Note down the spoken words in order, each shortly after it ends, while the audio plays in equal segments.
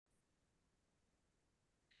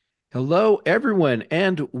Hello, everyone,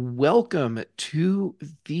 and welcome to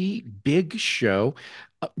the big show.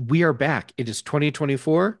 We are back. It is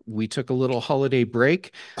 2024. We took a little holiday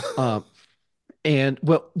break, uh, and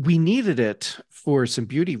well, we needed it for some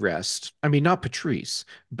beauty rest. I mean, not Patrice,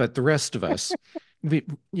 but the rest of us. We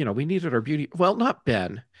needed our beauty. Well, not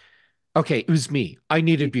Ben. Okay, it was me. I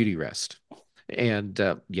needed beauty rest, and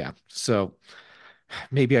yeah, so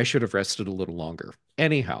maybe I should have rested a little longer.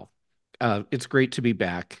 Anyhow, it's great to be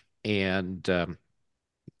back, and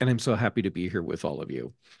I'm so happy to be here with all of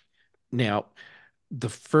you. Now, the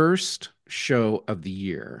first show of the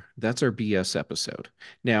year, that's our BS episode.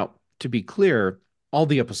 Now, to be clear, all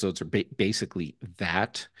the episodes are basically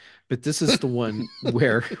that, but this is the one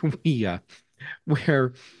where we uh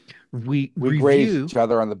where we We graze review, each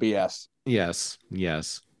other on the BS. yes,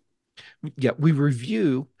 yes. Yeah, we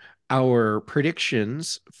review our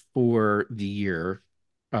predictions for the year,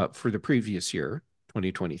 for the previous year,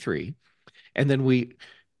 2023. And then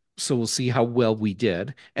we'll see how well we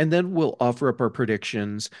did. And then we'll offer up our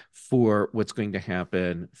predictions for what's going to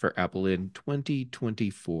happen for Apple in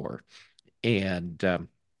 2024. And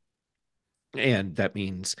and that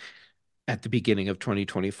means at the beginning of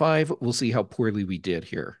 2025, we'll see how poorly we did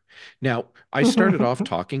here. Now, I started off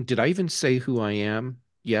talking. Did I even say who I am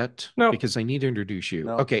yet? No, Because I need to introduce you.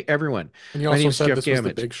 No, Okay, everyone. and you My also name's said Jeff this was the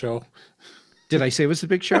Gamet. big show. Did I say it was the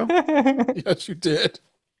big show? Yes, you did.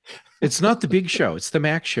 It's not the big show. It's the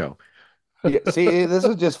Mac show. yeah, see, this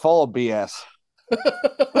is just full of BS.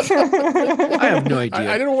 I have no I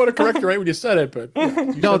idea. didn't want to correct you right when you said it, but yeah,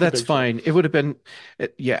 you No, said the that's big show. fine. It would have been,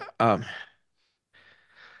 yeah.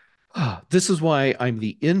 This is why I'm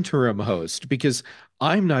the interim host because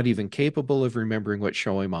I'm not even capable of remembering what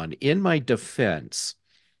show I'm on. In my defense,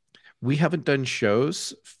 we haven't done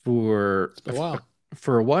shows It's been a while.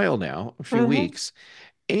 for a while now, a few Hmm. weeks,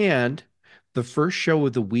 and the first show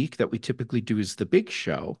of the week that we typically do is the big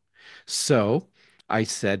show. So I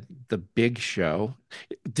said the big show.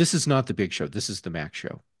 This is not the big show. This is the Mac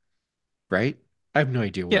show, right? I have no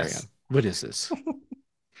idea where I Yes. am. What is this?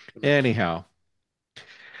 The Mac show. Anyhow,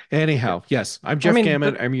 Yeah. yes, I'm I Jeff mean,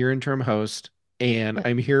 Gammon. I'm your interim host, and yeah.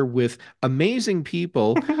 I'm here with amazing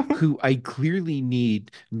people who I clearly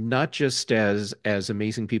need not just as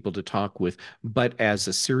amazing people to talk with, but as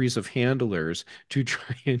a series of handlers to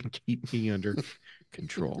try and keep me under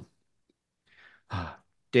control.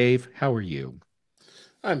 Dave, how are you?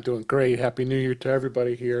 I'm doing great. Happy New Year to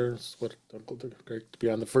everybody here. It's great to be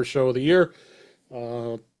on the first show of the year.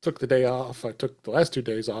 Took the day off. I took the last 2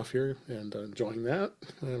 days off here and enjoying that.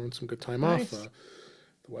 Having some good time off. Nice. The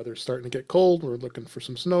weather's starting to get cold. We're looking for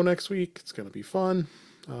some snow next week. It's going to be fun.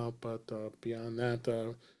 But beyond that,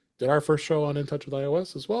 did our first show on In Touch with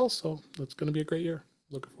iOS as well. So it's going to be a great year.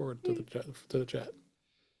 Looking forward to the chat.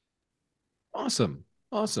 Awesome.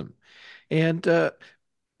 Awesome. And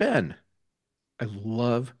Ben, I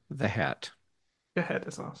love the hat. Your head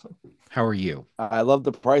is awesome. How are you? I love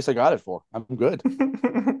the price I got it for. I'm good.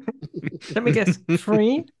 Let me guess.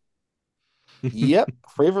 Free? Yep,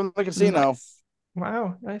 free from the casino. Nice.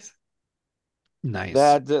 Wow, nice. Nice.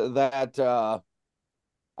 That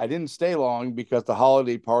I didn't stay long because the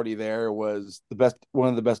holiday party there was one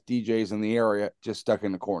of the best DJs in the area, just stuck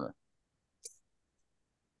in the corner.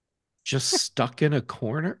 Just stuck in a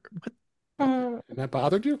corner? What? And that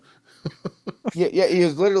bothered you? Yeah, he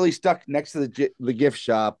was literally stuck next to the gift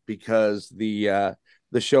shop because the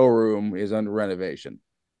showroom is under renovation.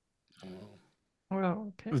 Oh.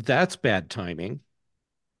 Well, okay. That's bad timing.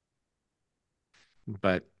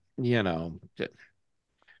 But, you know,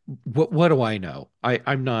 what do I know?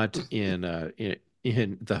 I'm not in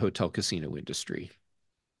the hotel casino industry.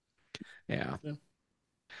 Yeah. Yeah.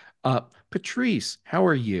 Patrice, how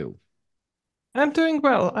are you? I'm doing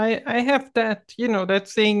well. I have that, that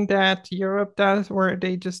thing that Europe does where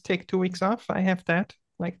they just take 2 weeks off. I have that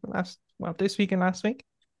like this week and last week.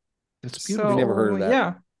 That's I beautiful. never heard So of that.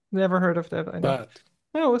 yeah, never heard of that. I know. But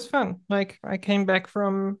No, it was fun. Like I came back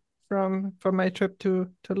from my trip to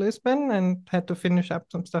Lisbon and had to finish up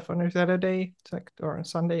some stuff on a Saturday, or on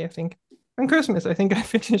Sunday, I think. On Christmas, I think I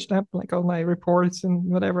finished up like all my reports and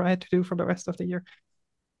whatever I had to do for the rest of the year.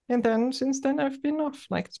 And then since then I've been off.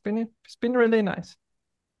 Like it's been really nice.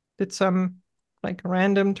 Did some like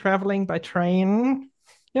random traveling by train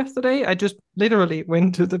yesterday. I just literally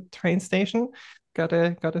went to the train station, got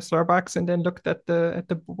a Starbucks, and then looked at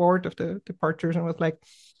the board of the departures and was like,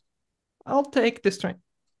 I'll take this train.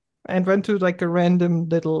 And went to like a random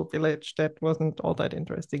little village that wasn't all that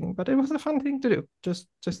interesting, but it was a fun thing to do. Just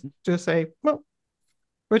say, well,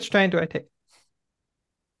 which train do I take?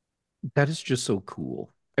 That is just so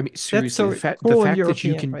cool. I mean, That's seriously, so the cool and fact that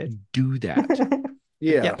you European, right? can do that.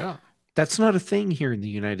 Yeah. Yeah. That's not a thing here in the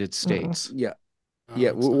United Mm-mm. States. Yeah. No, Yeah.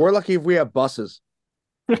 it's We're not. lucky if we have buses.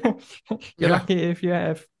 You're Yeah. lucky if you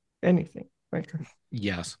have anything. Like,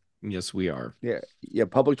 Yes. Yes, we are. Yeah. Yeah.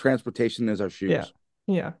 Public transportation is our yeah. shoes.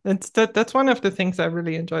 Yeah. That's one of the things I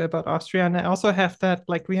really enjoy about Austria. And I also have that,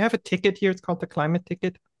 like, we have a ticket here, it's called the climate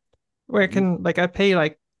ticket, where I Mhm. can, like, I pay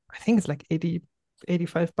like I think it's like 80,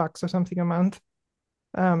 $85 or something a month.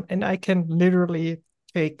 And I can literally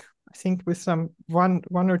take, I think with some one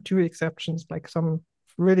or two exceptions, like some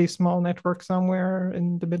really small network somewhere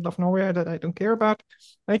in the middle of nowhere that I don't care about,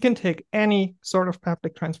 I can take any sort of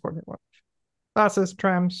public transport I want. Buses,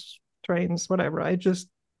 trams, trains, whatever. I just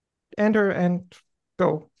enter and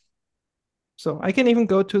go. So I can even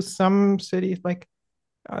go to some cities, like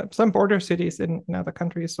some border cities in other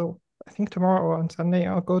countries. So I think tomorrow or on Sunday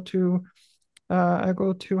I'll go to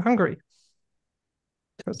Hungary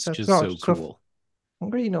because It's that's just no so cool.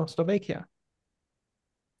 Hungary, no, Slovakia.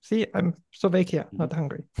 See, I'm Slovakia, Mhm. not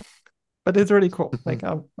Hungary, but it's really cool. Like,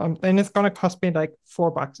 and it's gonna cost me like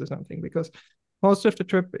 $4 or something because most of the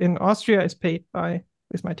trip in Austria is paid by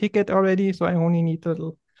with my ticket already, so I only need a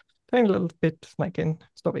little tiny little bit like in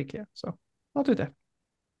Slovakia. So I'll do that.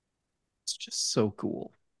 It's just so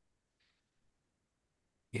cool.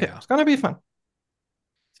 Yeah, Yeah. it's gonna be fun.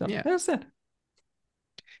 So Yeah. that's it. I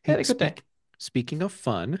Hey, had a good day. speaking of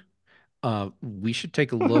fun, we should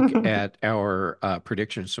take a look at our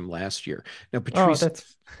predictions from last year. Now, Oh, Patrice,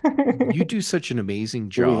 that's you do such an amazing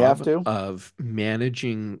Do we have job to? of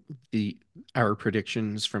managing the our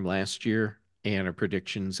predictions from last year and our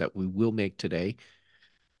predictions that we will make today.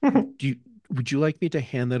 Do you would you like me to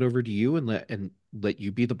hand that over to you and let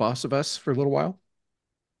you be the boss of us for a little while?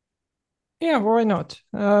 yeah, why not?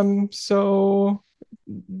 So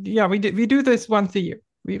yeah, we do this once a year.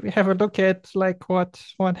 We have a look at like what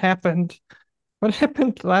happened, what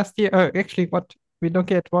happened last year. Actually, what we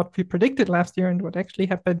look at what we predicted last year and what actually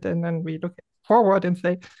happened, and then we look forward and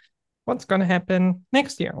say what's going to happen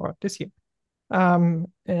next year or this year.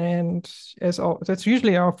 And as all, that's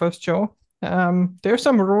usually our first show. There's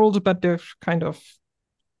some rules, but they're kind of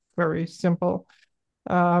very simple.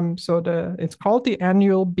 So the it's called the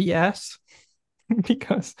annual BS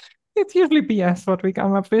because it's usually BS what we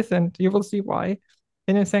come up with, and you will see why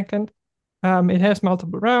in a second. It has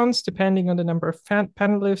multiple rounds depending on the number of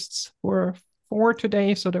panelists. We're four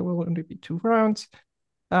today, so there will only be two rounds.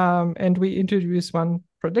 And we introduce one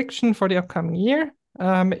prediction for the upcoming year.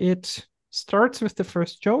 It starts with the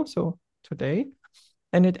first show, so today,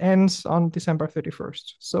 and it ends on December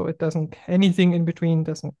 31st. So it doesn't, anything in between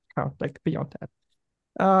doesn't count, like beyond that,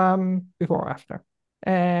 before or after.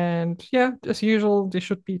 And yeah, as usual, this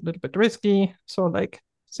should be a little bit risky. So, like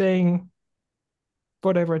saying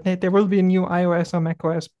whatever, there will be a new iOS or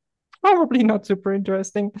macOS, probably not super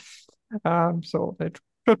interesting. So it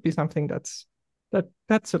should be something that's a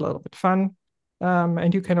little bit fun.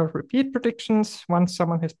 And you cannot repeat predictions once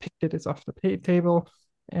someone has picked it. It's off the table,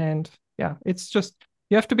 and yeah, it's just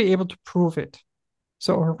you have to be able to prove it.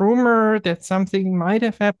 So a rumor that something might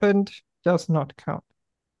have happened does not count.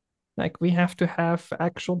 Like we have to have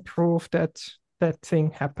actual proof that that thing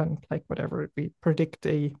happened. Like whatever we predict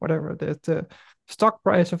whatever the stock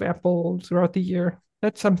price of Apple throughout the year.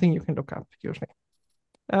 That's something you can look up usually.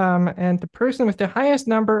 And the person with the highest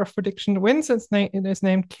number of prediction wins. It is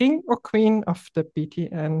named King or Queen of the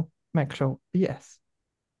BTN Mac Show BS.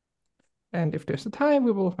 And if there's a tie,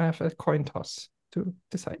 we will have a coin toss to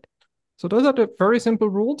decide. So those are the very simple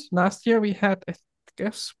rules. Last year we had, I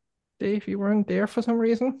guess, Dave, you weren't there for some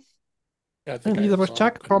reason. Yeah, I think And I neither was saw it,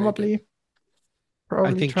 Chuck, couldn't make it. probably I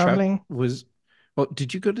probably think Chuck traveling. was. Well,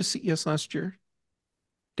 did you go to CES last year,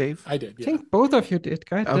 Dave? I did, I yeah. think both of you did,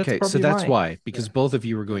 guys. That's Okay, so probably that's why. why, because Yeah. both of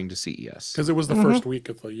you were Yeah. going to CES. Because it was the first week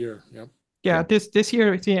of the year. Yep. Yeah, Yeah. this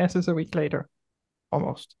year CS is a week later,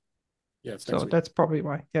 almost. Yeah, it's next So week. that's probably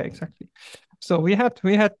why. Yeah, exactly. So we had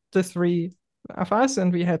the three of us,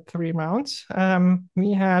 and we had three rounds.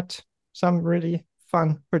 We had some really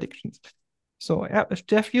fun predictions. So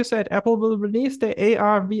Jeff, you said Apple will release the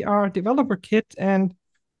AR VR developer kit, and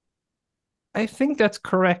I think that's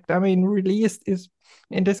correct. I mean, released is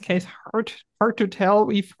in this case hard to tell.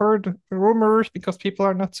 We've heard rumors because people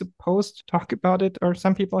are not supposed to talk about it, or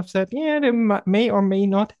some people have said, yeah, they may or may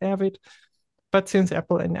not have it. But since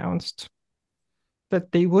Apple announced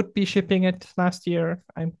that they would be shipping it last year,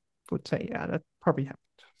 I would say, yeah, that probably happened.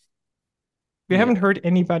 We Yeah. haven't heard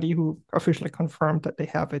anybody who officially confirmed that they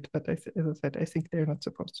have it, but as I said, I think they're not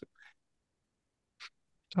supposed to.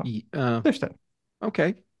 So there's that.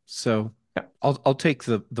 Okay. So Yeah. I'll take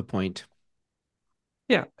the point.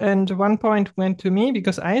 Yeah, and 1 point went to me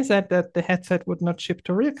because I said that the headset would not ship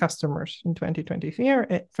to real customers in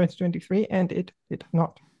 2023, and it did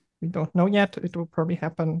not. We don't know yet. It will probably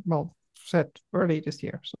happen, well, said early this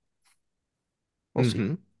year. So we'll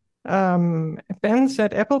see. Ben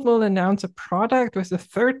said Apple will announce a product with a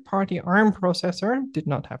third-party ARM processor. Did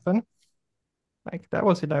not happen. Like, that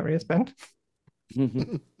was hilarious, Ben.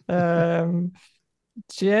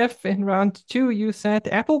 Jeff, in round 2, you said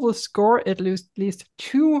Apple will score at least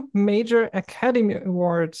 2 major Academy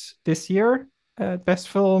Awards this year. Best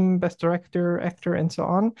film, best director, actor, and so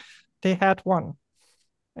on. They had one.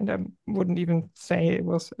 And I wouldn't even say it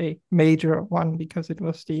was a major one because it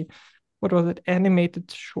was the, what was it, animated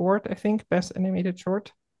short, I think, best animated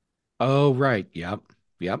short. Oh, right. Yep.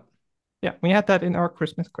 Yep. Yeah, we had that in our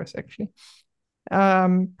Christmas quiz, actually.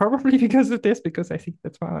 Probably because of this, because I think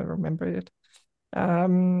that's why I remember it.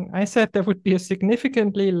 I said there would be a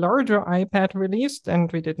significantly larger iPad released,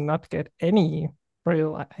 and we did not get any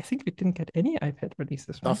real. I think we didn't get any iPad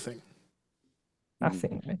releases. Right?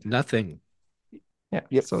 Nothing. Right? Nothing. Yeah.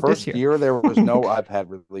 Yep. So First this year there was no iPad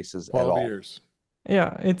releases at 12 all. years.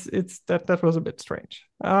 Yeah, it's that was a bit strange.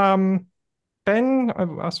 Ben,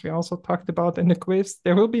 as we also talked about in the quiz,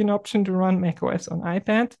 there will be an option to run macOS on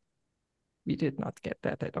iPad. We did not get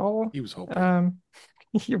that at all. He was hoping.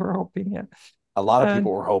 You were hoping, yeah. A lot of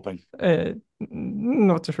people were hoping.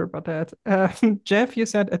 Not so sure about that. Jeff, you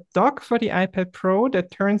said a dock for the iPad Pro that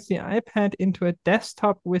turns the iPad into a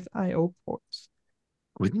desktop with I/O ports.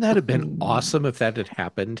 Wouldn't that have been awesome if that had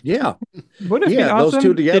happened? Yeah. Would have been awesome. Those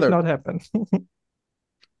two together. Did not happen.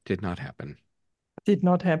 Did not happen. Did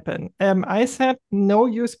not happen. I said no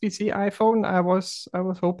USB-C iPhone. I was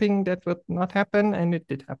hoping that would not happen, and it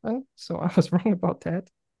did happen. So I was wrong about that.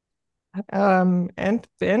 And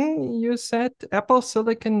then you said Apple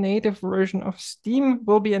Silicon native version of Steam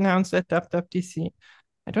will be announced at WWDC.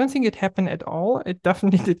 I don't think it happened at all. It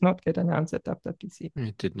definitely did not get announced at WWDC.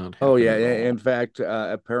 It did not happen. Oh yeah, in fact,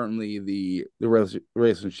 apparently the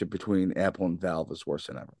relationship between Apple and Valve is worse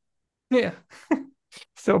than ever. Yeah.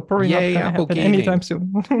 So probably Yay, not going to Apple happen gaming. anytime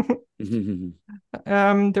soon.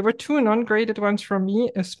 There were 2 non-graded ones from me.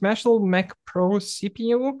 A special Mac Pro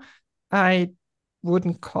CPU. I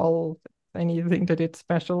wouldn't call anything that it's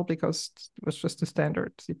special because it was just the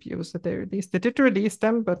standard CPUs that they released. They did release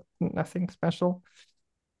them, but nothing special.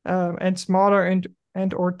 And smaller and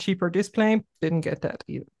or cheaper display, didn't get that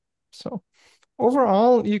either. So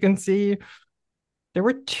overall, you can see there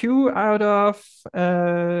were 2 out of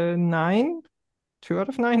 9. 2 out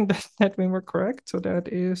of 9 that we were correct. So that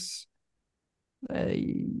is about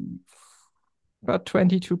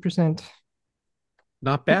 22%.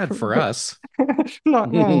 Not bad for us.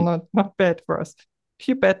 not bad for us. If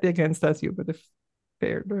you bet against us, you would have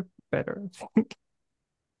fared better, I think.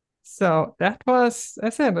 So that was,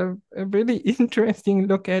 as I said, a really interesting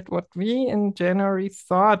look at what we in January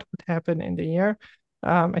thought would happen in the year.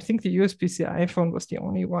 I think the USB-C iPhone was the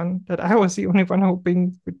only one that I was the only one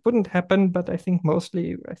hoping it wouldn't happen, but I think most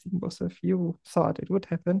of you thought it would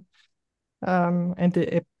happen. And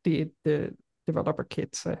the developer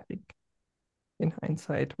kits, I think, in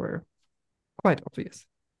hindsight, were quite obvious.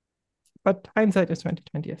 But hindsight is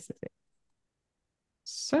 2020, as they say.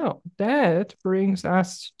 So that brings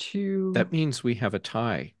us to. That means we have a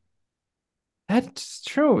tie. That's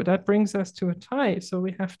true. That brings us to a tie. So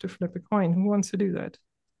we have to flip a coin. Who wants to do that?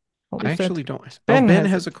 I actually don't. Ben, Ben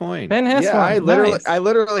has a coin. Ben has one. I Nice.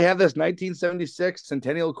 literally have this 1976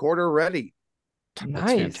 Centennial Quarter ready. That's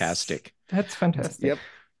Nice. fantastic. That's fantastic.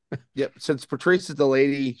 Yep. Since Patrice is the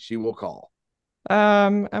lady, she will call.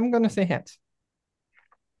 I'm gonna say heads.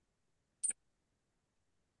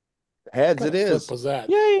 Heads it is. What was that?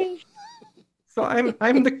 Yay! So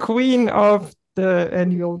I'm the queen of the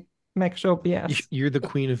annual Mac Show BS. You're the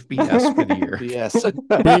queen of BS for the year. Yes.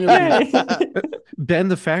 Ben,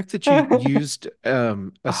 the fact that you used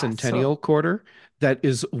a centennial quarter, that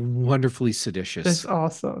is wonderfully seditious. That's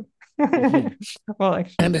awesome. Well,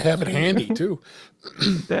 actually, and to have it handy too.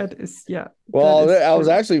 That is, yeah. Well, I was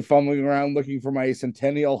actually fumbling around looking for my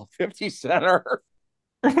Centennial 50 center.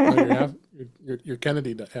 Your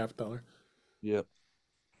Kennedy $50. Yep.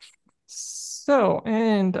 So,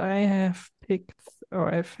 and I've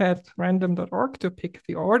had random.org to pick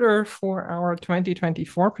the order for our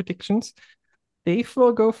 2024 predictions. Dave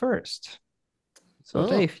will go first. So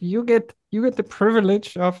Dave, you get the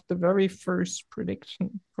privilege of the very first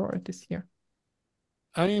prediction for this year.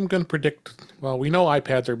 I am going to predict. Well, we know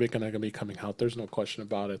iPads are going to be coming out. There's no question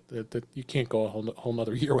about it. That you can't go a whole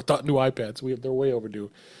nother year without new iPads. They're way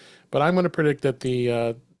overdue. But I'm going to predict that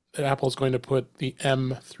that Apple's going to put the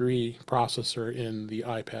M3 processor in the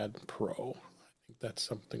iPad Pro. I think that's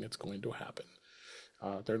something that's going to happen.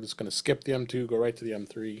 They're just going to skip the M2, go right to the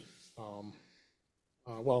M3.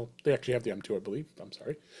 Well, they actually have the M2, I believe. I'm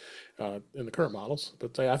sorry, in the current models,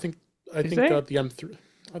 but I think Is they? the M3.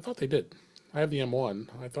 I thought they did. I have the M1.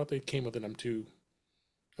 I thought they came with an M2,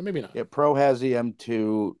 or maybe not. Yeah, Pro has the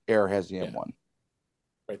M2, Air has the Yeah, M1.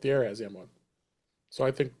 right. The Air has the M1, so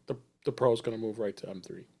I think the Pro is going to move right to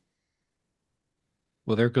M3.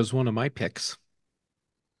 Well, there goes one of my picks.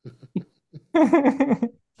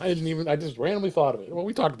 I didn't even. I just randomly thought of it. Well,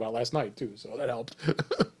 we talked about it last night too, so that helped.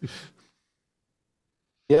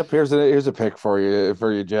 Yep, here's a pick for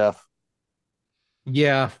you, Jeff.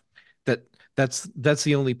 Yeah, that that's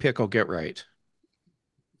the only pick I'll get right.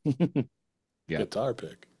 Yeah, Guitar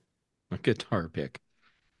pick. a guitar pick.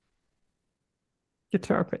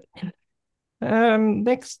 Guitar pick.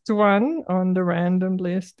 Next one on the random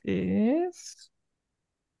list is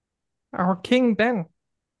our King Ben.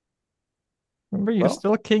 Remember, you're Well,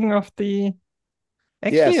 still king of the.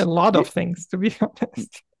 Actually, a yes, lot of things, to be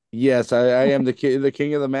honest. yes, I am the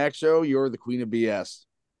king of the Mac show. You're the queen of BS,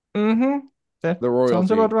 Mm-hmm. That the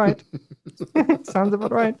sounds about royalty. right. Sounds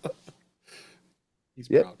about right. He's Yep.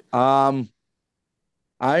 proud.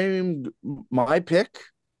 I'm my pick.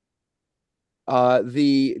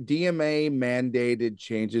 The DMA mandated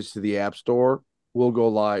changes to the App Store will go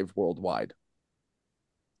live worldwide.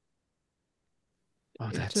 Oh,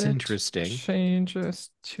 that's It interesting. changes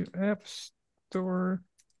to App Store.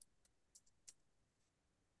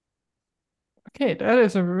 Okay, that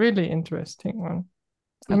is a really interesting one.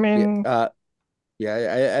 I Yeah, mean,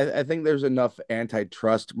 I think there's enough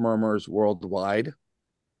antitrust murmurs worldwide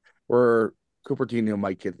where Cupertino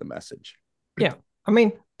might get the message. yeah. I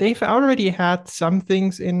mean, they've already had some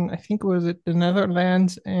things in, I think, was it the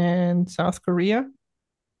Netherlands and South Korea,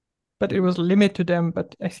 but it was limited to them.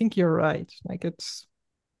 But I think you're right. Like it's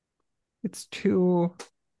too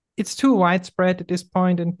it's too widespread at this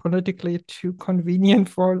point and politically too convenient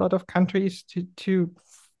for a lot of countries to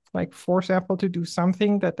like force Apple to do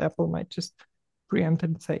something that Apple might just preempt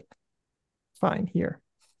and say, fine, here.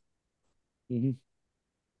 Mm-hmm.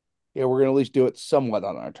 Yeah, we're gonna at least do it somewhat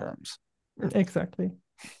on our terms. Exactly.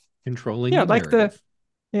 Controlling Yeah, the like the narrative.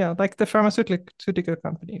 yeah, like the pharmaceutical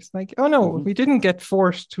companies. Like, oh no, Mm-hmm. we didn't get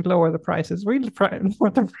forced to lower the prices. We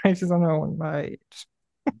lowered the prices on our own, right?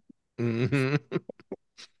 Hmm.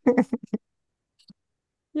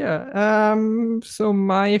 Yeah. So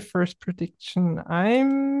my first prediction,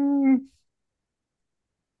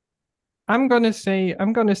 I'm gonna say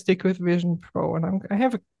I'm gonna stick with Vision Pro, and I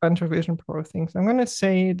have a bunch of Vision Pro things. I'm gonna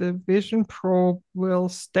say the Vision Pro will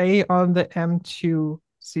stay on the M2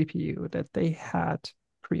 CPU that they had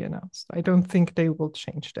pre-announced. I don't think they will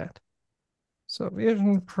change that. So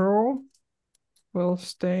Vision Pro will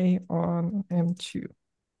stay on M2.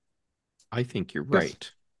 I think you're Yes.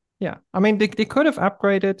 right. Yeah. I mean, they could have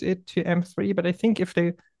upgraded it to M3, but I think if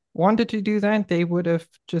they wanted to do that, they would have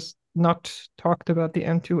just not talked about the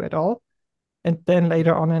M2 at all and then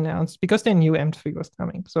later on announced because they knew M3 was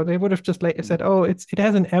coming. So they would have just later said, "Oh, it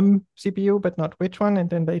has an M CPU, but not which one," and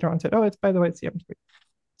then later on said, "Oh, it's by the way, it's the M3."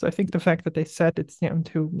 So I think the fact that they said it's the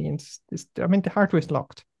M2 means this. I mean, the hardware is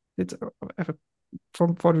locked. It's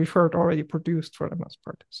from what we've heard already produced for the most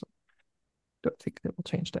part. So I don't think they will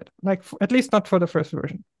change that. Like at least not for the first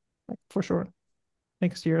version. Like for sure,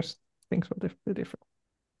 next year's things will be different.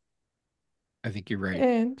 I think you're right.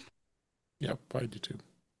 And Yep, I do too. Of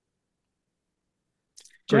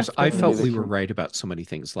course, Jeff, I that Gonna be felt the we were king. right about so many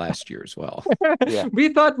things last year as well. Yeah, we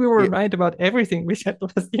thought we were yeah, right about everything we said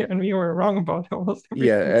last year, and we were wrong about almost yeah.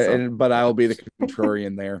 everything. So And but I'll be the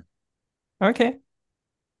contrarian there. okay,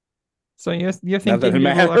 so you're Not that thinking it you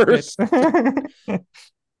will upgrade. matters.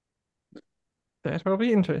 That will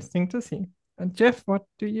be interesting to see. And Jeff, what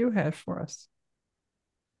do you have for us?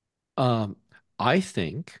 Um, I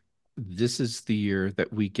think this is the year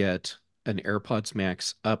that we get an AirPods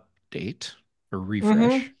Max update or Mm-hmm.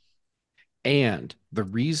 refresh. And the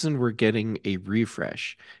reason we're getting a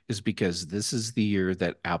refresh is because this is the year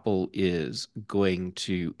that Apple is going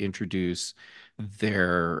to introduce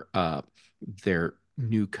their their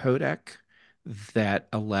new codec that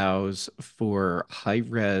allows for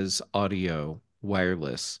high-res audio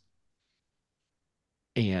wireless.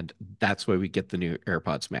 And that's why we get the new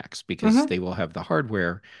AirPods Max, because Mm-hmm. they will have the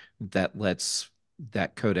hardware that lets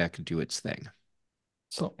that codec do its thing.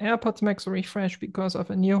 So AirPods Max refresh because of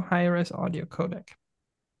a new high-res audio codec.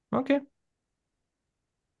 Okay,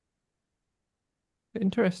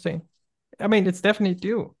 interesting. I mean, it's definitely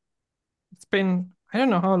due. It's been I don't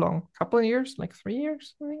know how long, couple of years, like 3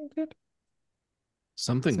 years, I think it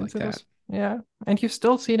Something since like it that. was. Yeah, and you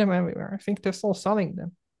still see them everywhere. I think they're still selling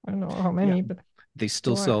them. I don't know how Yeah. many, but They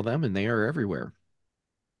still Sure. sell them and they are everywhere.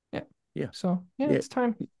 Yeah. Yeah. So yeah, Yeah. it's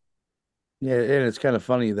time. Yeah, and it's kind of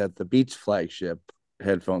funny that the Beats flagship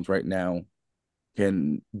headphones right now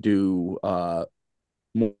can do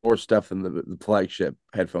more stuff than the flagship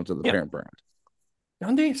headphones of the Yeah. parent brand.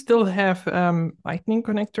 Don't they still have lightning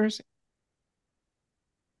connectors?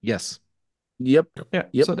 Yes. Yep. Yeah.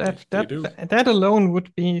 Yep. So They do. that alone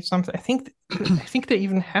would be something. I think they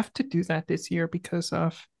even have to do that this year because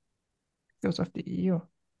of the EU.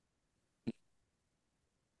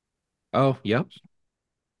 Oh, yep.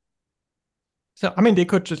 So I mean, they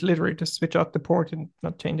could just literally just switch out the port and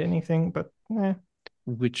not change anything, but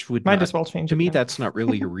Which would might not, as well change to it me, now. that's not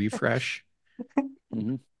really a refresh.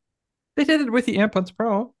 Mm-hmm. They did it with the AirPods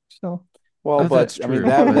Pro, so Well, Oh, but that's I mean true.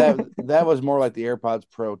 that But that was more like the AirPods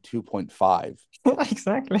Pro 2.5.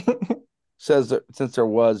 exactly. Says that since there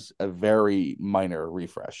was a very minor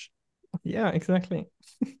refresh. Yeah, exactly.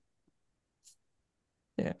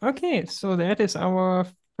 Yeah. Okay, so that is our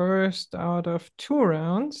first out of 2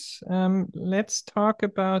 rounds. Let's talk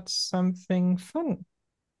about something fun,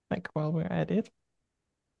 like while we're at it.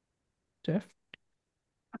 Jeff?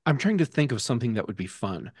 I'm trying to think of something that would be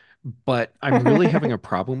fun, but I'm really having a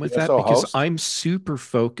problem with that TSO because host. I'm super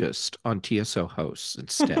focused on TSO hosts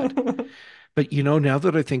instead. But now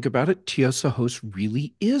that I think about it, TSO host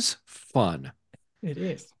really is fun. It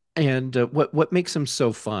is. And what makes them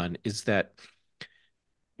so fun is that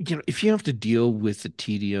if you have to deal with the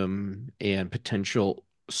tedium and potential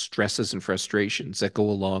stresses and frustrations that go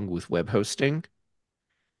along with web hosting,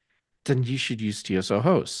 then you should use TSO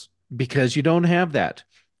hosts because you don't have that.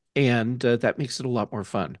 And that makes it a lot more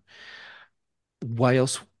fun. Why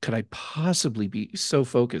else could I possibly be so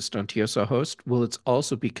focused on TSO host? Well, it's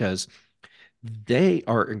also because they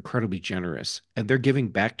are incredibly generous and they're giving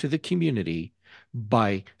back to the community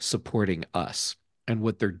by supporting us. And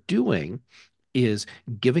what they're doing is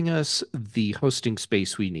giving us the hosting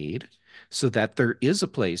space we need so that there is a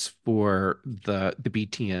place for the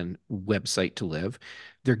BTN website to live.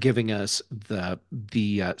 They're giving us the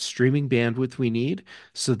streaming bandwidth we need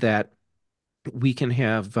so that we can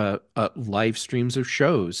have live streams of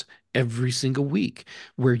shows every single week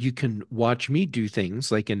where you can watch me do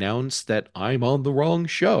things like announce that I'm on the wrong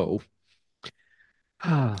show.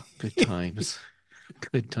 Ah, good times.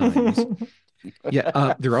 Good times.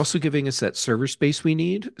 Yeah, they're also giving us that server space we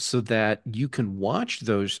need so that you can watch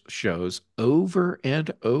those shows over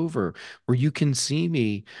and over, where you can see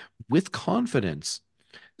me with confidence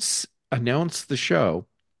announce the show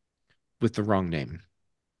with the wrong name.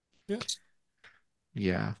 Yeah.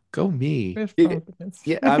 Yeah, go me. With Yeah, confidence.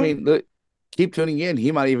 yeah, I mean, look, keep tuning in.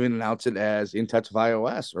 He might even announce it as In Touch with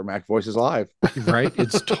iOS or Mac Voices Live. Right?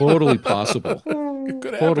 It's totally possible. It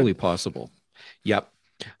could Totally happen. possible. Yep.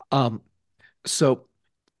 Um, so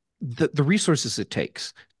the resources it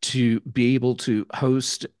takes to be able to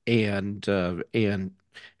host and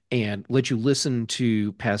let you listen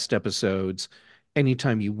to past episodes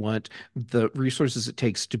anytime you want, the resources it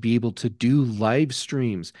takes to be able to do live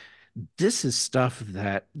streams. This is stuff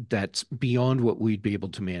that's beyond what we'd be able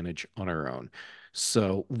to manage on our own.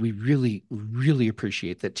 So we really, really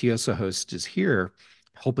appreciate that TSO Host is here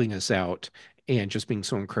helping us out and just being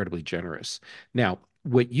so incredibly generous. Now,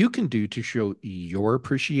 what you can do to show your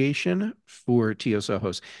appreciation for TSO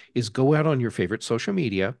Host is go out on your favorite social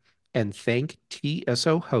media and thank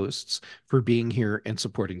TSO hosts for being here and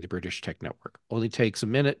supporting the British Tech Network. Only takes a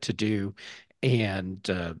minute to do, and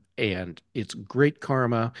it's great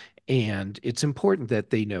karma, and it's important that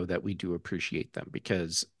they know that we do appreciate them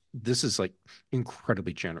because this is like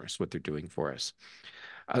incredibly generous what they're doing for us.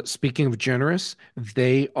 Speaking of generous,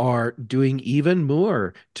 they are doing even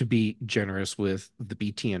more to be generous with the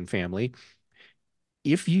BTN family.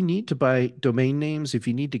 If you need to buy domain names, if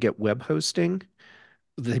you need to get web hosting,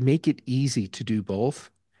 they make it easy to do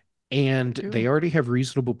both. And they already have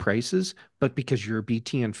reasonable prices, but because you're a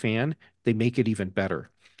BTN fan, they make it even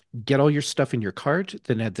better. Get all your stuff in your cart,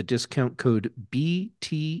 then add the discount code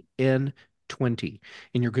BTN20,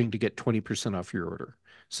 and you're going to get 20% off your order.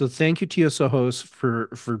 So thank you, TSO hosts, for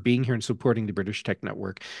being here and supporting the British Tech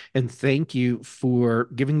Network. And thank you for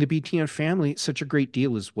giving the BTN family such a great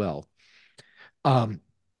deal as well. Um,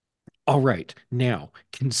 all right. Now,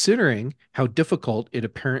 considering how difficult it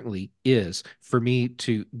apparently is for me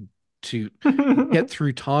to get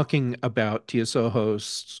through talking about TSO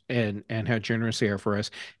hosts and how generous they are for us,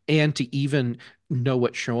 and to even know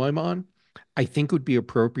what show I'm on, I think would be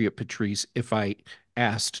appropriate, Patrice, if I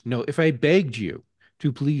begged you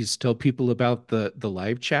to please tell people about the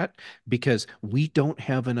live chat because we don't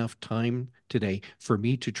have enough time today for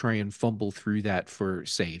me to try and fumble through that for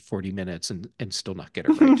say 40 minutes and still not get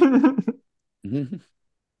it right. Mhm.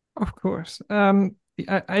 Of course.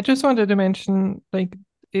 I just wanted to mention, like,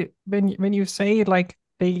 when you say like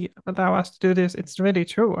they allow us to do this, it's really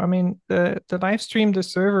true. I mean, the live stream, the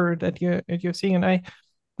server that you're seeing, and I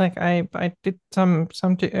did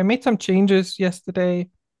I made some changes yesterday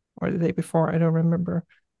or the day before, I don't remember.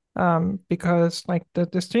 Because like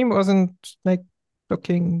the stream wasn't like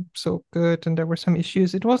looking so good, and there were some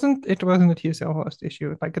issues. It wasn't a TSL host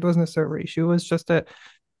issue, like it wasn't a server issue. It was just a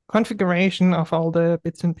configuration of all the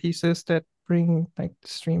bits and pieces that bring like the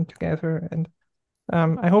stream together. And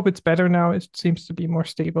I hope it's better now. It seems to be more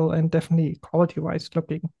stable and definitely quality-wise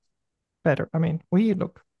looking better. I mean, we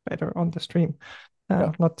look better on the stream.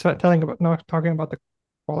 Yeah. Not talking about the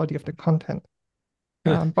quality of the content.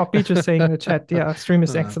 Bob Beach is saying in the chat, yeah, stream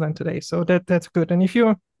is excellent today. So that's good. And if you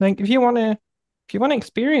want to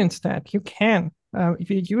experience that, you can. If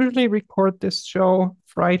you usually record this show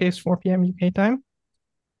Fridays 4 p.m. UK time,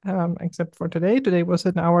 except for today. Today was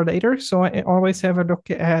an hour later, so I always have a look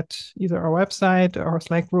at either our website or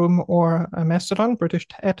Slack room or a Mastodon, British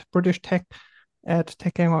Tech at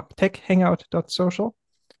techhangout.social.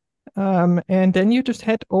 And then you just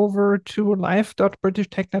head over to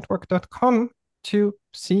live.britishtechnetwork.com to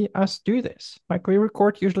see us do this. Like we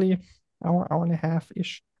record usually hour and a half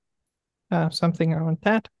ish, something around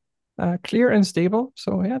that. Clear and stable.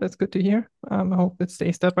 So yeah, that's good to hear. I hope it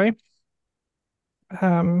stays that way.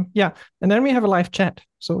 Yeah, and then we have a live chat.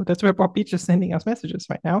 So that's where Bob Beach is sending us messages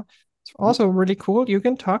right now. It's also really cool. You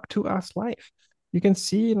can talk to us live. You can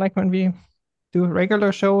see like when we do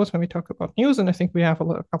regular shows, when we talk about news, and I think we have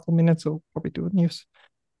a couple minutes, so probably do news,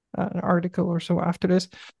 an article or so after this.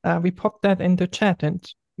 We pop that in the chat, and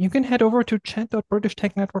you can head over to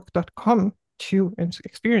chat.britishtechnetwork.com to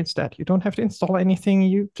experience that. You don't have to install anything.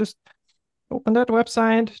 You just open that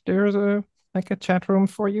website. There's a chat room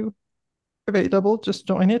for you available. Just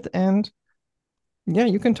join it, and yeah,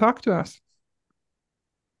 you can talk to us.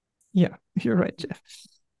 Yeah, you're right, Jeff.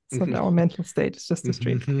 It's not our mental state, it's just the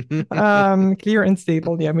stream. Clear and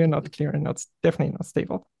stable. Yeah, we're not clear and definitely not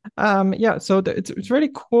stable. Yeah, so it's really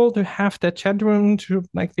cool to have that chat room to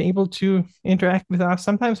like be able to interact with us.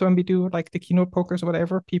 Sometimes when we do like the keynote pokers or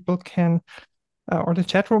whatever, people can or the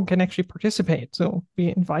chat room can actually participate. So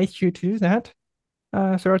we invite you to do that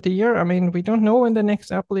throughout the year. I mean, we don't know when the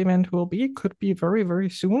next Apple event will be. It could be very, very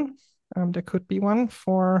soon. There could be one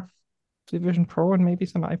for the Vision Pro and maybe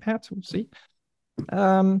some iPads. We'll see.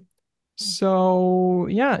 So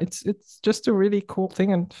yeah, it's just a really cool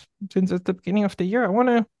thing. And since it's the beginning of the year, I want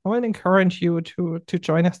to encourage you to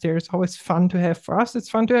join us there. It's always fun to have for us. It's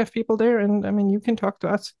fun to have people there, and I mean, you can talk to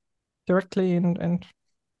us directly and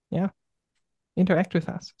yeah, interact with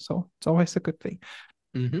us. So it's always a good thing.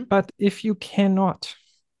 But if you cannot,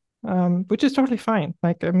 which is totally fine.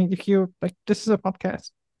 Like, I mean, if you like, this is a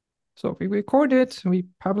podcast. So we record it, we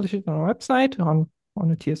publish it on our website on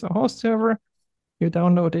a TSL host server. You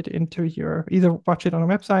download it into either watch it on a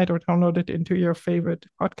website or download it into your favorite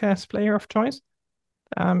podcast player of choice.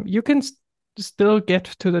 You can still get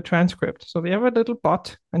to the transcript. So we have a little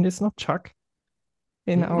bot, and it's not Chuck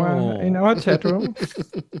in our chat room.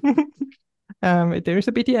 There's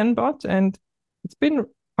a BTN bot, and it's been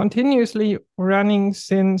continuously running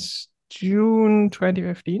since June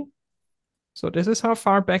 2015. So this is how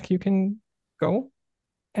far back you can go.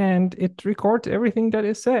 And it records everything that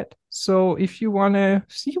is said. So if you want to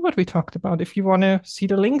see what we talked about, if you want to see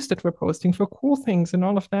the links that we're posting for cool things and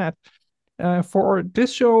all of that, for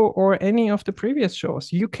this show or any of the previous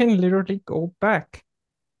shows, you can literally go back.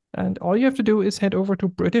 And all you have to do is head over to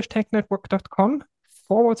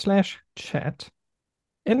britishtechnetwork.com/chat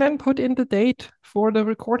and then put in the date for the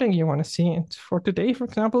recording you want to see. And for today, for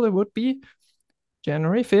example, it would be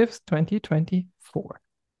January 5th, 2024.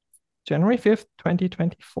 January 5th,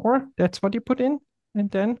 2024. That's what you put in. And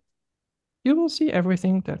then you will see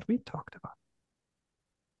everything that we talked about.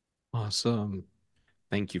 Awesome.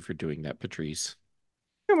 Thank you for doing that, Patrice.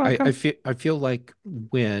 You're welcome. I feel like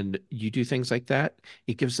when you do things like that,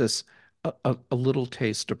 it gives us a little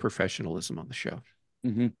taste of professionalism on the show.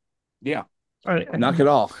 Yeah. Knock it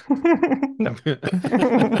off. No.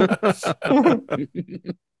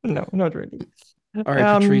 No, not really. All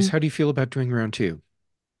right, Patrice, how do you feel about doing round two?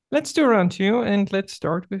 Let's do round two, and let's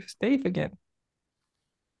start with Dave again.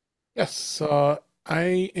 Yes, I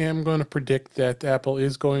am going to predict that Apple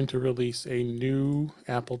is going to release a new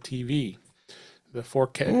Apple TV. The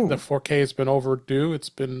 4K has been overdue. It's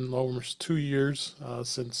been almost 2 years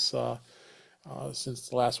since the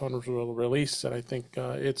last one was released, and I think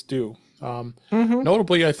it's due.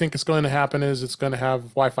 Notably, I think it's going to happen is it's going to have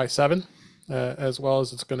Wi-Fi 7 as well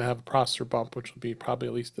as it's going to have a processor bump, which will be probably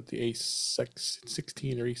at least at the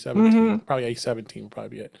A16 or E17. Probably A17 will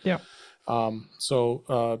probably be it. Yeah. And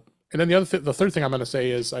then the third thing I'm going to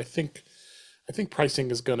say is I think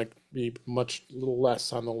pricing is going to be a little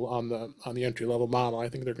less on the entry level model. I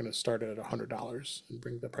think they're going to start at $100 and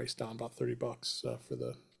bring the price down about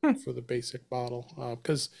 $30 for the basic model,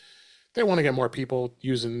 because they want to get more people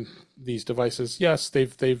using these devices. Yes,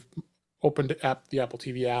 they've opened the Apple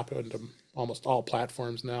TV app into almost all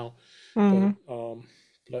platforms now, but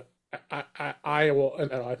I will,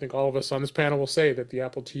 and I think all of us on this panel will say that the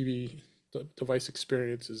Apple TV device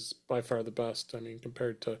experience is by far the best. I mean,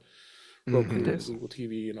 compared to Roku and Google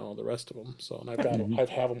TV and all the rest of them. So, and I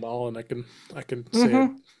have them all, and I can say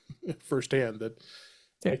it firsthand that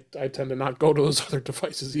I tend to not go to those other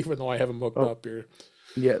devices, even though I have them hooked up here.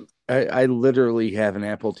 Yeah, I literally have an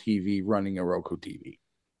Apple TV running a Roku TV.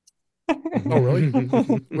 Oh, really?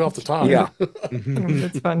 We'll have to talk. Yeah.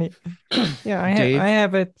 That's funny. Yeah, I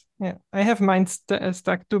have it. Yeah, I have mine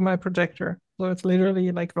stuck to my projector, so it's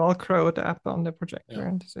literally like Velcroed up on the projector,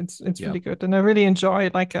 and it's really good. And I really enjoy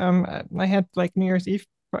it. Like I had like New Year's Eve,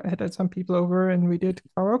 I had some people over, and we did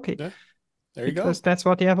karaoke. Yeah. There you go. Because that's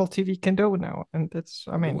what the Apple TV can do now, and it's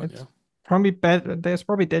probably better. There's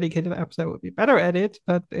probably dedicated apps that would be better at it,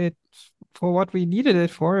 but for what we needed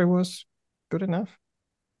it for, it was good enough.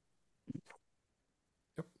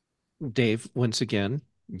 Dave, once again,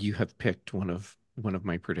 you have picked one of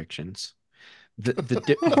my predictions.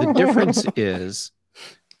 The difference is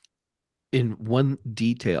in one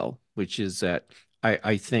detail, which is that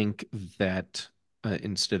I think that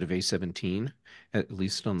instead of A17, at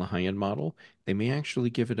least on the high-end model, they may actually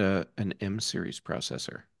give it an M series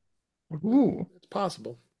processor. Ooh, it's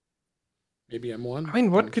possible. Maybe M1. I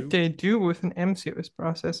mean, what M2. could they do with an M series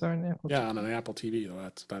processor in Apple? Yeah, on an Apple TV, though.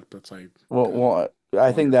 That's like. Well,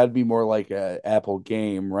 I think that'd be more like a Apple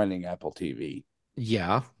game running Apple TV.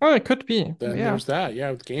 Yeah. Oh, it could be. Then yeah. There's that.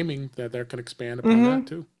 Yeah, with gaming, that they can expand upon that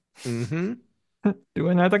too. Do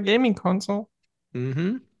another gaming console.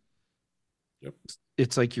 Yep.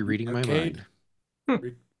 It's like you're reading arcade. my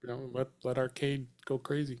mind. Let arcade go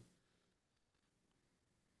crazy.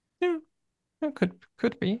 Yeah, it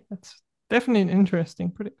could be. That's definitely an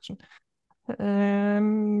interesting prediction.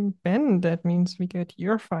 Ben, that means we get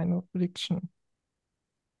your final prediction.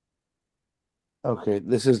 Okay,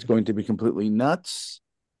 this is going to be completely nuts,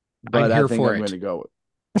 but I'm I think I'm going to go with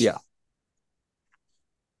yeah.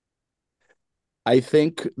 I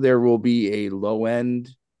think there will be a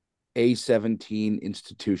low-end A17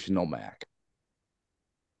 institutional Mac.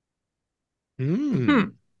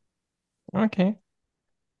 Okay.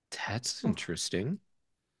 That's interesting.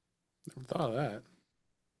 Never thought of that.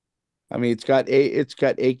 I mean, it's got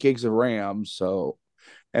 8 gigs of RAM, so,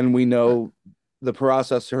 and we know the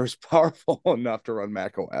processor is powerful enough to run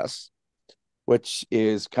Mac OS, which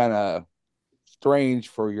is kind of strange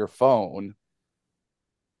for your phone.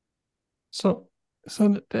 So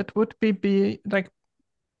that would be like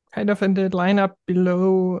kind of in the lineup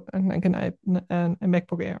below like a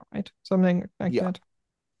MacBook Air, right? Something like that.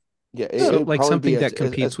 Yeah, so like something that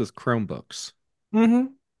competes with Chromebooks.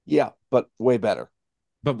 Yeah, but way better.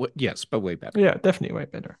 But way better. Yeah, definitely way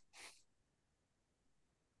better.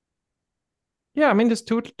 Yeah, I mean it's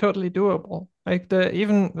totally doable. Like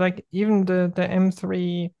even the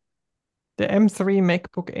M3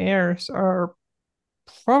 MacBook Airs are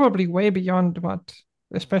probably way beyond what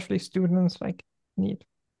especially students like need.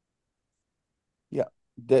 Yeah,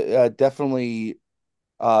 definitely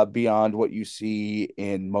beyond what you see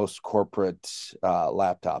in most corporate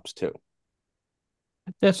laptops too.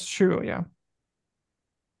 That's true, yeah.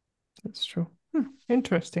 That's true.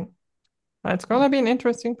 Interesting. It's gonna be an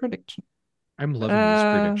interesting prediction. I'm loving these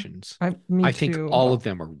predictions. I think too. all of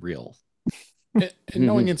them are real. And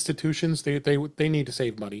knowing institutions, they need to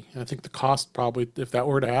save money. I think the cost probably, if that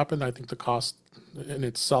were to happen, I think the cost in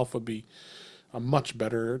itself would be a much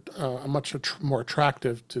better, more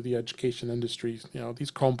attractive to the education industry. You know,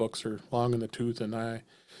 these Chromebooks are long in the tooth, and I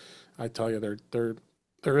tell you, they're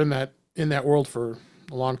in that world for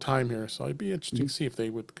a long time here. So it'd be interesting to see if they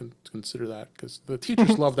would consider that, because the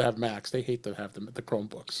teachers love to have Macs. They hate to have the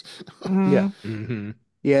Chromebooks. Yeah.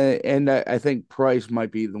 Yeah, and I think price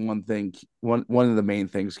might be the one of the main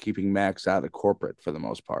things keeping Macs out of corporate for the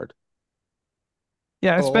most part.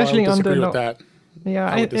 Yeah, especially on the low. That.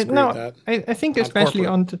 Yeah, I disagree with that. I think especially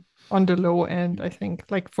on the low end. I think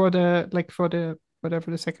like for the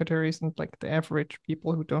whatever the secretaries and like the average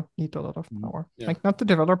people who don't need a lot of power, like not the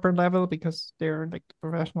developer level, because they're like the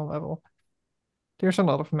professional level. There's a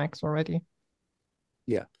lot of Macs already.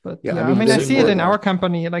 Yeah. But Yeah, yeah, I I mean, mean, I same see it board in there. our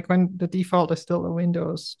company, like when the default is still a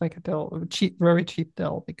Windows, like a Dell, cheap, very cheap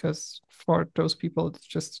Dell, because for those people, it's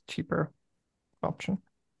just a cheaper option.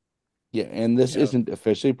 yeah, and this Yeah. isn't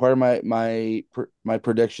officially part of my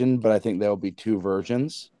prediction, but I think there will be two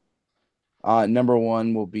versions. Number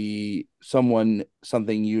one will be something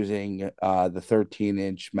using the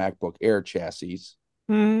 13-inch MacBook Air chassis,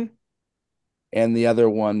 Hmm. and the other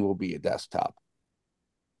one will be a desktop.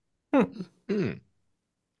 Hmm.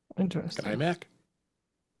 Like an Interesting. iMac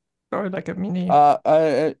Or like a mini.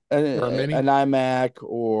 or a mini. An iMac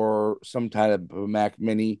or some kind of a Mac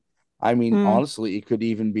Mini. I mean, Hmm. honestly, it could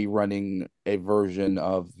even be running a version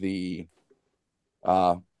of the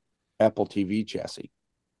uh, Apple TV chassis.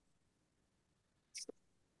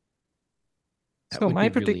 That So would be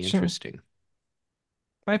really interesting.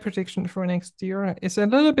 my prediction for next year is a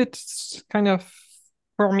little bit kind of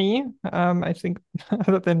for me. I think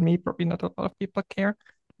other than me, probably not a lot of people care.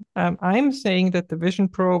 I'm saying that the Vision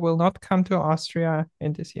Pro will not come to Austria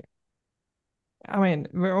in this year. I mean,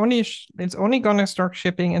 it's only gonna start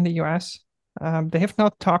shipping in the US. They have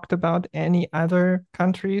not talked about any other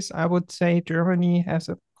countries. I would say Germany has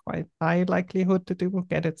a quite high likelihood that they will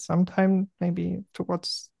get it sometime, maybe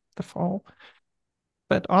towards the fall.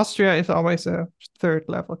 But Austria is always a third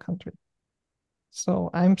level country. So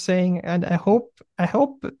I'm saying, and I hope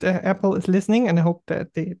that Apple is listening, and I hope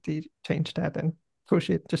that they change that and push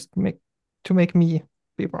it just to make me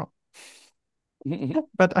be wrong.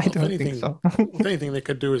 But I Well, don't think so. if anything, they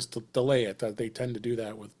could do is to delay it. That they tend to do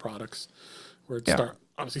that with products, where it Yeah,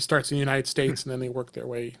 obviously starts in the United States and then they work their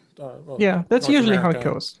way. Well, yeah, that's North usually how it America.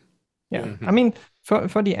 goes. Yeah, Yeah. I Hmm. mean, for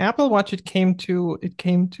the Apple Watch, it came to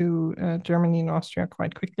Germany and Austria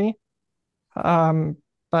quite quickly. Um,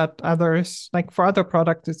 but others, like for other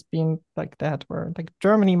products, it's been like that, where like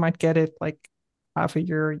Germany might get it like half a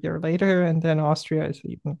year later, and then Austria is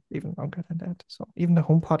even longer than that. So even the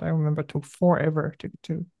HomePod, I remember, took forever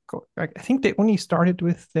to go. Like, I think they only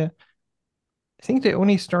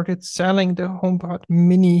started selling the HomePod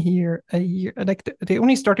Mini here a year. Like they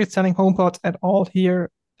only started selling HomePods at all here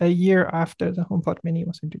a year after the HomePod Mini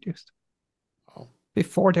was introduced. Oh,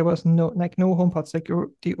 Before there was no HomePods. Like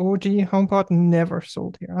the OG HomePod never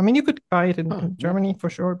sold here. I mean, you could buy it Huh. in Germany for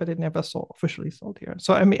sure, but it never officially sold here.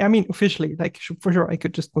 So I mean officially, like for sure, I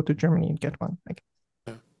could just go to Germany and get one. Like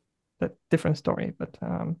yeah. that different story. But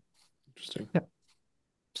Interesting. yeah.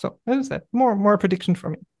 So as I said, more prediction for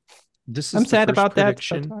me. This I'm is the sad first about that,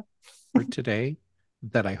 but prediction for today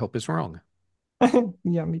that I hope is wrong.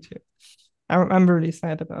 yeah, me too. I'm really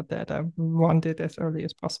sad about that. I want it as early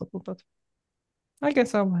as possible, but I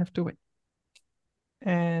guess I'll have to wait.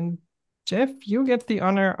 And Jeff, you get the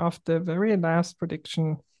honor of the very last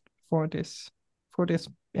prediction for this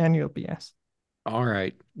annual BS. All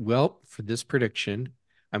right. Well, for this prediction,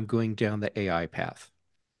 I'm going down the AI path.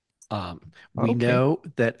 We Okay. know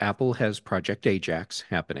that Apple has Project Ajax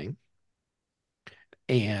happening,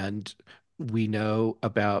 and we know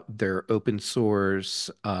about their open source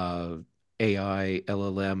AI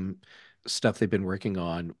LLM stuff they've been working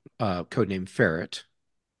on, codenamed Ferret.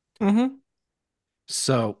 Mm-hmm.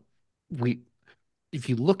 So we if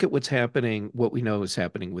you look at what's happening, what we know is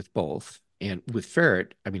happening with both. And with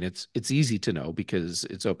Ferret, I mean, it's easy to know because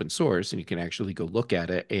it's open source and you can actually go look at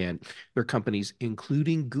it. And there are companies,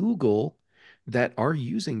 including Google, that are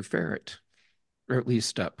using Ferret, or at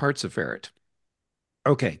least parts of Ferret.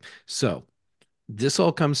 Okay, so this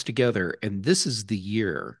all comes together, and this is the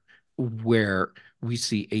year where we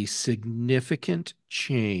see a significant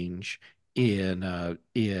change in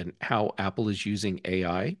how Apple is using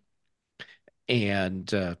AI,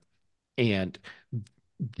 and and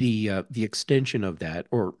the extension of that,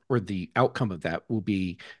 or the outcome of that, will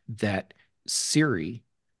be that Siri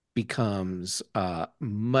becomes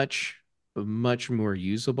much more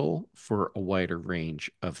usable for a wider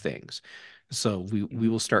range of things. So we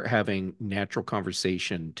will start having natural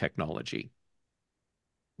conversation technology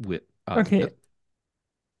with Okay.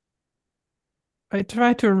 I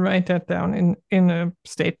try to write that down in a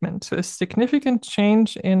statement. So a significant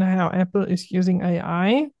change in how Apple is using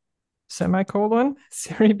AI, semicolon,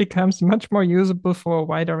 Siri becomes much more usable for a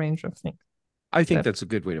wider range of things. I think That that's a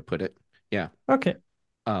good way to put it. Yeah. okay.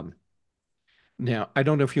 Um, Now, I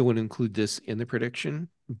don't know if you want to include this in the prediction,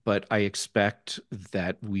 but I expect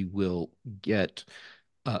that we will get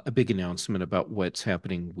a big announcement about what's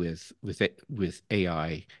happening with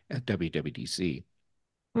AI at WWDC.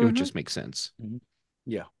 It would Mm-hmm. just make sense. Mhm.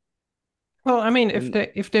 Yeah. Well, I mean, And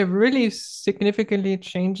if they're really significantly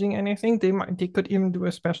changing anything, they could even do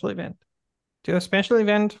a special event. Do a special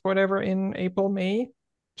event, whatever, in April, May,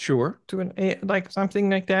 Sure. to like something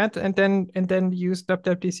like that, and then use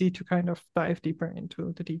WWDC to kind of dive deeper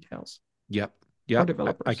into the details Yep. for Yep.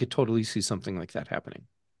 I developers. could totally see something like that happening.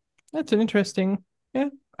 That's an interesting. Yeah,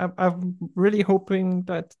 I'm really hoping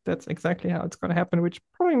that that's exactly how it's going to happen, which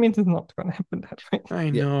probably means it's not going to happen that way. I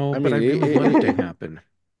Yeah, know, I but mean, I really want it to happen.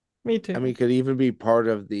 Me I too. mean, it could even be part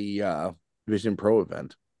of the Vision Pro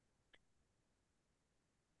event.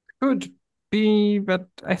 Could be, but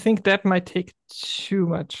I think that might take too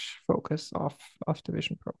much focus off the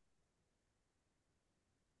Vision Pro.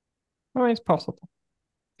 Oh, it's possible.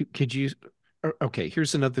 Could you? Okay,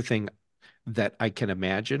 here's another thing that I can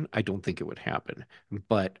imagine. I don't think it would happen,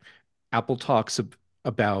 but Apple talks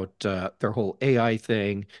about their whole AI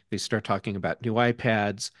thing. They start talking about new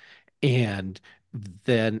iPads, and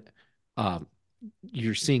then um,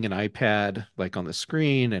 you're seeing an iPad like on the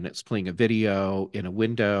screen, and it's playing a video in a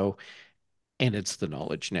window, and it's the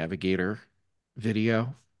Knowledge Navigator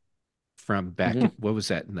video from back, Mhm. what was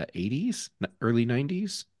that, in the 80s, early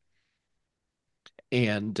 90s?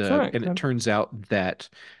 Sure. And it turns out that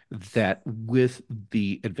with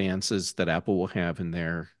the advances that Apple will have in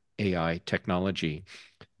their AI technology,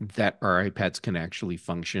 that our iPads can actually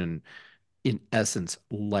function in essence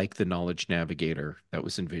like the Knowledge Navigator that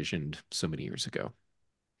was envisioned so many years ago.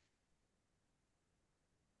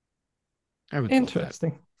 I would love that.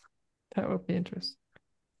 Interesting. That would be interesting.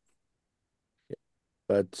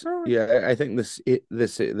 But All right. yeah, I think this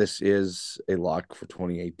is a lock for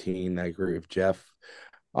 2018. I agree with Jeff.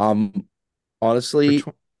 Um, For honestly,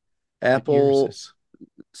 what year is Apple this?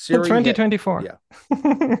 Siri had 2024.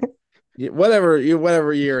 yeah,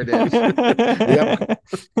 whatever year it is. Yep.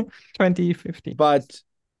 2015. But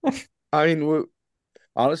I mean,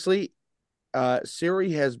 honestly,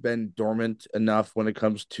 Siri has been dormant enough when it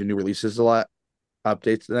comes to new releases a lot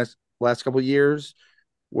updates the last couple of years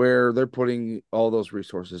where they're putting all those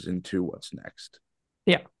resources into what's next.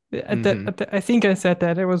 Yeah. Hmm. I think I said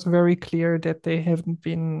that it was very clear that they haven't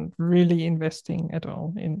been really investing at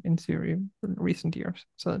all in Siri in recent years.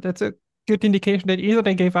 So that's a good indication that either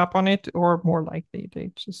they gave up on it or more likely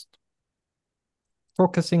they just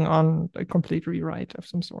focusing on a complete rewrite of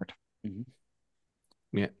some sort. Mm-hmm.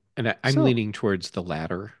 Yeah. And I'm So leaning towards the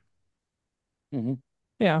latter. Mm-hmm.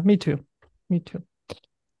 yeah, me too. Me too.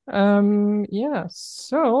 Yeah,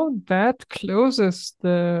 so that closes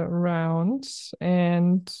the rounds,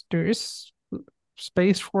 and there is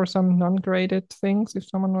space for some non-graded things if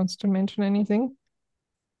someone wants to mention anything.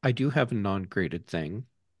 I do have a non-graded thing,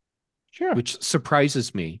 Sure. which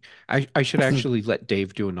surprises me. I should actually let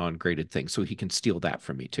Dave do a non-graded thing so he can steal that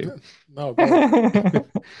from me too. No, go.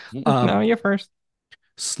 No, Um, you're first.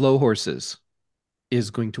 Slow Horses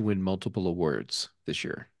is going to win multiple awards this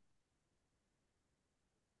year.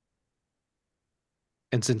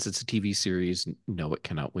 And since it's a TV series, no, it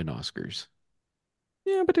cannot win Oscars.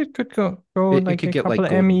 Yeah, but it could go It like could a get couple like of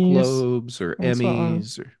Golden Emmys Globes or and so on.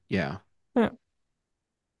 Emmys or yeah. Yeah,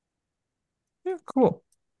 yeah, cool.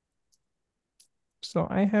 So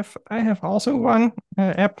I have also one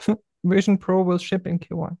app. Vision Pro will ship in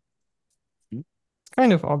Q1. It's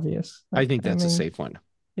kind of obvious. I Like, think I that's a mean, safe one.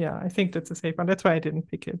 yeah, I think that's a safe one. That's why I didn't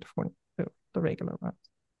pick it for the regular one.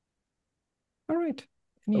 All right.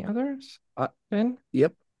 Any Okay. others? Uh, Ben?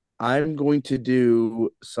 yep. I'm going to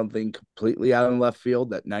do something completely out of left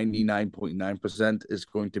field that 99.9% is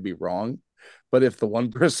going to be wrong. But if the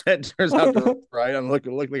 1% turns out to right, I'm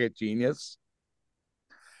looking look like a genius.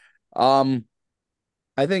 Um,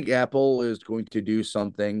 I think Apple is going to do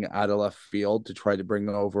something out of left field to try to bring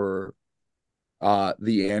over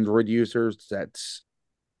the Android users that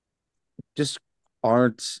just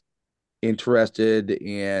aren't interested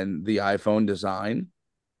in the iPhone design.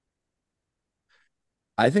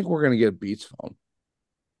 I think we're going to get a Beats phone.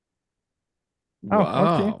 Oh,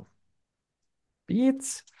 okay. Wow.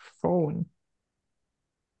 Beats phone.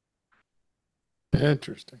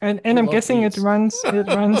 Interesting. And We I'm love guessing it beats. runs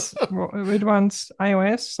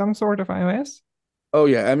iOS, some sort of iOS. Oh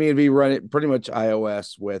yeah, I mean we run it pretty much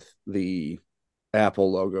iOS with the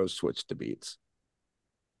Apple logo switched to Beats.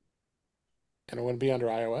 And it wouldn't be under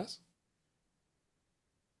iOS.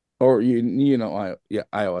 Or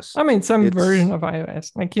iOS. I mean, some version It's of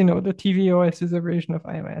iOS. Like, the tvOS is a version of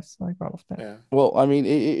iOS, like all of that. Yeah. well, I mean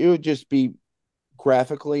it would just be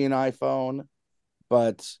graphically an iPhone,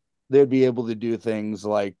 but they'd be able to do things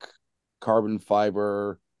like carbon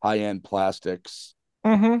fiber, high end plastics,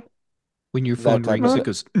 Mm-hmm. When your that phone type rings, of it thing.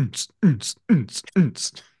 goes, "Unts, unts, unts,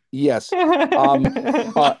 unts." Yes.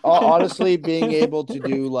 Honestly, being able to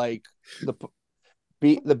do like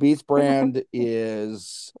the Beats brand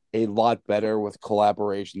is a lot better with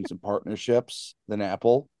collaborations and partnerships than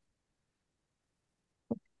Apple.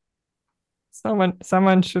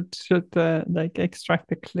 Someone should like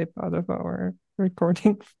extract a clip out of our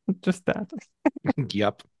recording. Just that.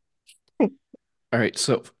 Yep. All right.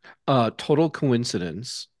 So, total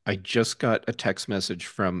coincidence. I just got a text message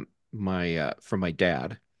from my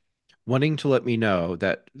dad wanting to let me know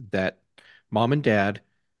that mom and dad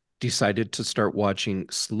decided to start watching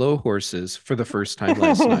Slow Horses for the first time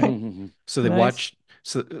last night. So they Nice. watched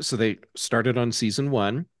so they started on season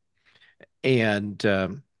one, and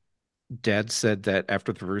dad said that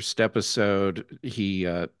after the first episode, he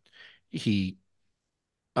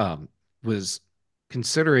um was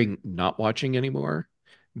considering not watching anymore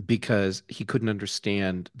because he couldn't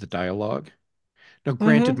understand the dialogue. Now,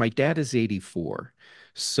 granted, Mm-hmm. my dad is 84.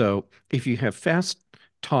 So if you have fast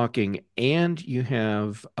talking and you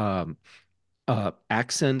have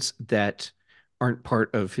accents that aren't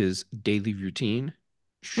part of his daily routine,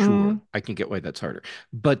 sure, Mm. I can get why that's harder.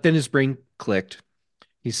 But then his brain clicked.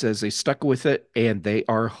 He says they stuck with it and they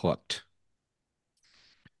are hooked.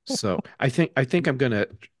 So I think I'm gonna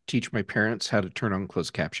teach my parents how to turn on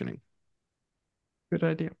closed captioning. Good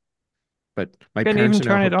idea. But You my can even parents are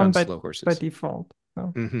now turn it hooked on on by slow by horses. default. So,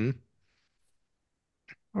 Hmm.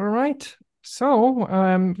 all right.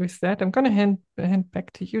 So, with that, I'm gonna hand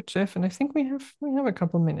back to you, Jeff, and I think we have a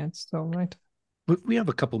couple minutes, so right. But we have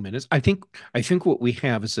a couple minutes. I think what we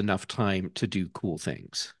have is enough time to do cool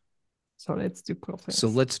things. So let's do cool So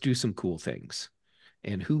things. let's do some cool things.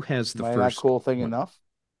 And who has the Am I not first cool thing one? enough?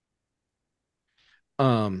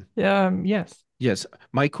 Yeah. Yes. Yes,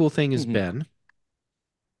 my cool thing is Ben,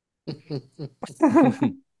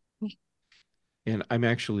 and I'm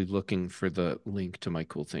actually looking for the link to my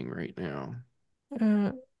cool thing right now.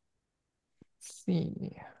 Let's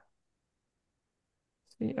see.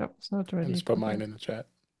 See, oh, it's not I ready just put for mine that. in the chat.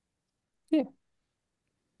 Yeah.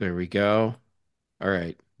 There we go. All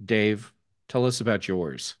right, Dave, tell us about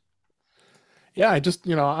yours. Yeah,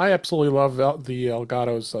 I absolutely love the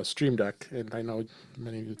Elgato's Stream Deck, and I know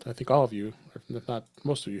I think all of you, if not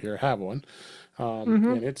most of you here, have one.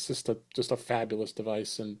 Mm-hmm. And it's just a fabulous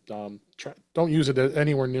device, and don't use it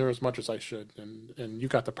anywhere near as much as I should. And you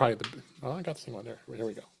got probably oh, I got the thing on there. Here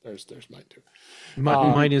we go. There's mine too.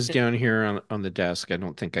 Mine Um, is it- down here on the desk. I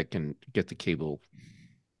don't think I can get the cable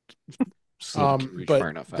so that it can reach far but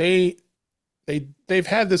enough up. they've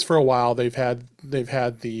had this for a while. They've had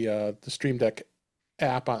the Stream Deck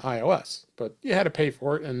app on iOS, but you had to pay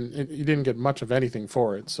for it, and you didn't get much of anything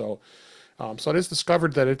for it. So I just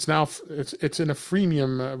discovered that it's in a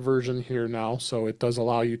freemium version here now, so it does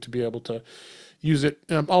allow you to be able to use it,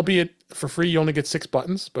 albeit for free. You only get 6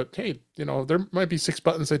 buttons, but hey, there might be 6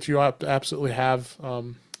 buttons that you absolutely have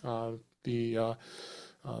the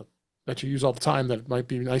that you use all the time. That might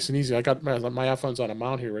be nice and easy. I got my iPhone's on a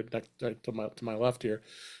mount here, right next to my left here,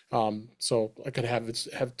 so I could have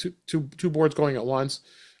two boards going at once.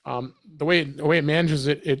 The way it manages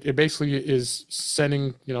it basically is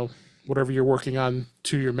sending whatever you're working on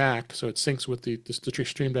to your Mac, so it syncs with the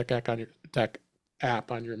Stream Deck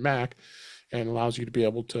app on your Mac, and allows you to be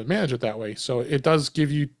able to manage it that way. So it does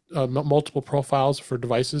give you multiple profiles for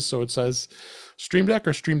devices. So it says Stream Deck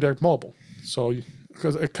or Stream Deck Mobile. So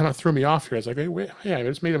because it kind of threw me off here, I was like, hey, wait, yeah, I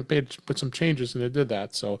just made a page, put some changes, and it did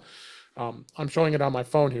that. So I'm showing it on my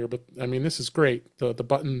phone here, but I mean, this is great. The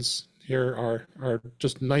buttons here are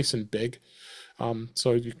just nice and big.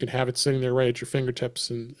 So you can have it sitting there right at your fingertips,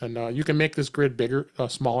 and you can make this grid bigger,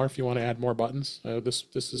 smaller if you want to add more buttons. This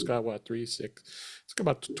has got what, three, six, it's got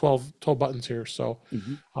about 12 buttons here. So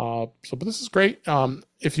Mhm. but this is great.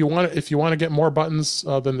 If you want to get more buttons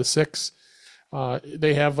than the six,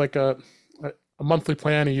 they have like a monthly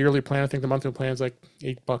plan, a yearly plan. I think the monthly plan is like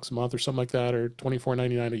 $8 a month or something like that, or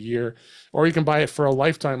 $24.99 a year, or you can buy it for a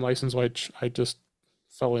lifetime license, which I just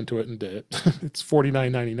fell into it and did it. It's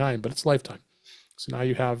 $49.99, but it's lifetime. So now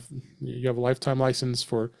you have a lifetime license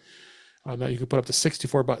for now you can put up to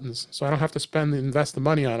 64 buttons. So I don't have to invest the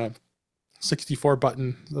money on a 64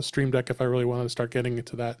 button the Stream Deck if I really wanted to start getting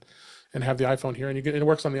into that, and have the iPhone here, and it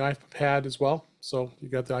works on the iPad as well. So you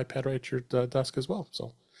got the iPad right at your desk as well.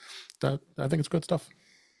 So I think it's good stuff.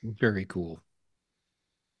 Very cool.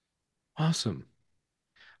 Awesome.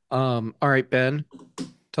 All right, Ben,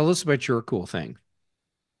 tell us about your cool thing.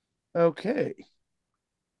 Okay.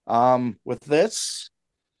 With this,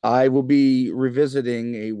 I will be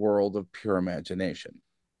revisiting a world of pure imagination.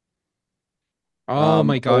 Oh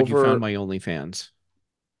my God, you found Over my OnlyFans.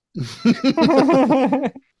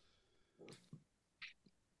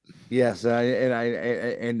 yes,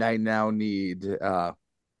 I now need a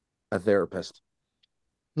therapist.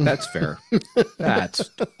 That's fair. That's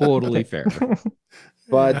totally fair. Yeah.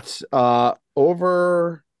 But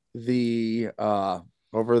over the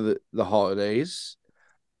over the holidays,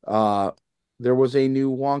 uh, there was a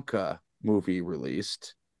new Wonka movie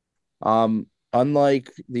released.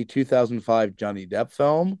 Unlike the 2005 Johnny Depp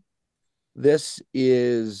film, this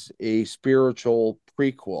is a spiritual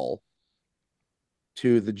prequel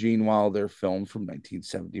to the Gene Wilder film from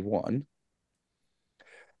 1971.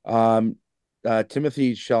 Um,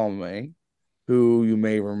 Timothy Chalamet, who you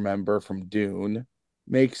may remember from Dune,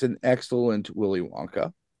 makes an excellent Willy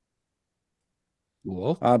Wonka.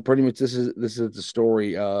 Cool. Pretty much, this is the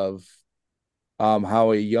story of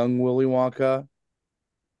how a young Willy Wonka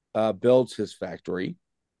builds his factory.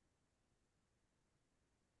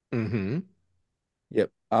 Mm-hmm.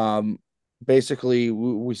 Yep. Basically,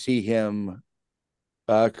 we see him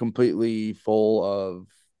completely full of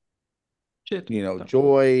Shit.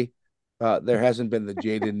 joy. There hasn't been the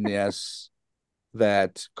jadedness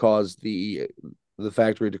that caused the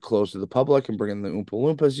factory to close to the public and bring in the Oompa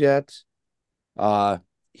Loompas yet. Uh,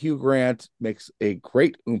 Hugh Grant makes a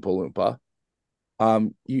great Oompa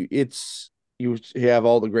Loompa. You have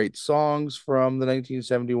all the great songs from the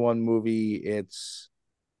 1971 movie. It's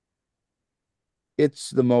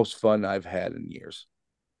the most fun I've had in years.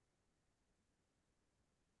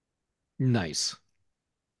 Nice.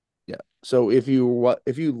 Yeah. So if you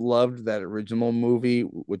loved that original movie,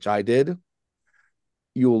 which I did,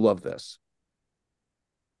 you will love this.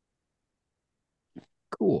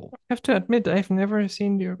 Cool. I have to admit, I've never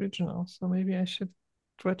seen the original, so maybe I should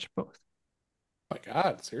watch both. My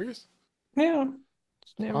God, serious? Yeah,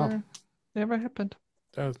 it's Wow, never happened.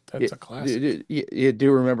 Yeah, that's a classic. you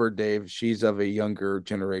do remember Dave? She's of a younger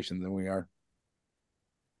generation than we are.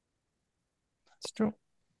 It's true.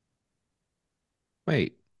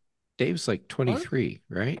 Wait, Dave's like What? 23,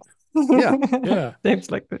 right? Yeah. Yeah.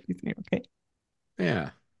 Dave's like 33. Okay. Yeah.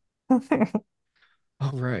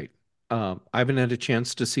 All right. I haven't had a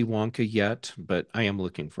chance to see Wonka yet, but I am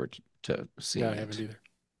looking forward to Yeah, seeing I haven't it. either.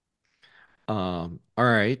 All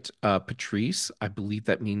right. Patrice, I believe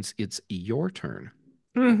that means it's your turn.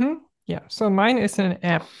 Yeah. So mine is an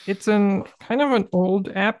app. It's an kind of an old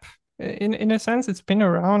app. In a sense, it's been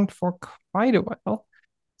around for quite a while.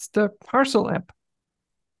 It's the Parcel app.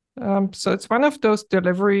 So it's one of those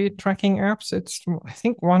delivery tracking apps. It's I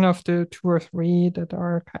think one of the two or three that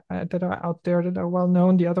are out there that are well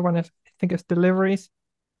known. The other one is I think is deliveries,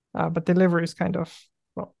 but deliveries kind of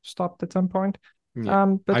well stopped at some point.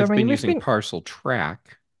 Yeah. But I I've mean been we've using been Parcel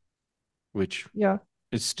Track, which yeah.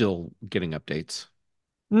 is still getting updates.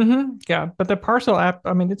 Yeah, but the parcel app,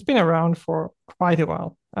 I mean, it's been around for quite a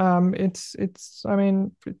while. I mean, it's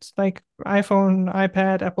like iPhone,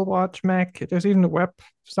 iPad, Apple Watch, Mac. There's even a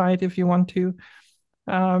website if you want to.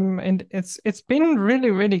 And it's been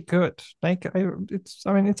really good. I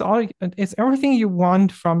mean, it's everything you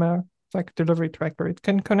want from a like delivery tracker. It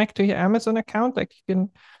can connect to your Amazon account. Like you can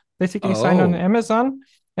basically sign on Oh, Amazon,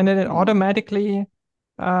 and then it Hmm. automatically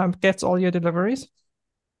gets all your deliveries.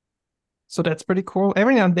 So that's pretty cool.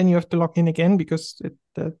 Every now and then you have to log in again because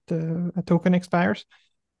the a token expires.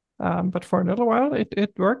 But for a little while,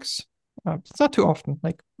 it works. It's not too often,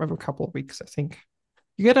 like every couple of weeks, I think.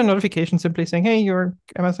 You get a notification simply saying, "Hey, your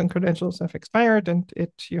Amazon credentials have expired," and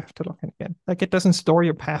you have to log in again. Like it doesn't store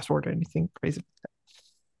your password or anything crazy.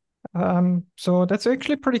 So that's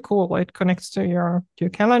actually pretty cool. It connects to your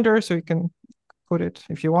calendar, so you can put it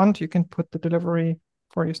if you want. You can put the delivery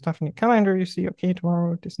for your stuff in your calendar. You see, okay,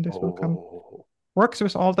 tomorrow this and this will come. Oh, Works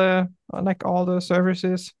with all the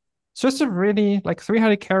services. It's just a really like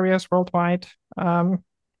 300 carriers worldwide.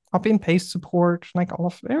 Copy and paste support, like all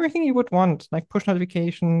of everything you would want, like push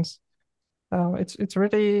notifications. It's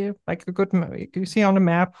really like a good. You see on the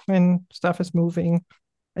map when stuff is moving.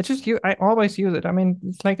 I always use it. I mean,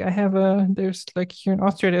 it's like there's like here in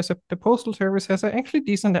Austria, the postal service has an actually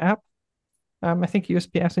decent app. I think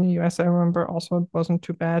USPS in the US, I remember also wasn't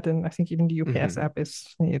too bad, and I think even the UPS mhm. app is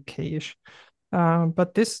okay-ish.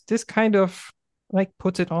 But this kind of like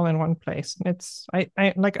puts it all in one place. And I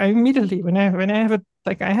immediately when I have a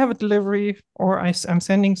like I have a delivery or I'm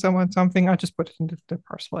sending someone something, I just put it into the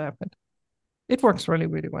parcel app and it works really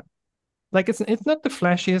well. Like it's not the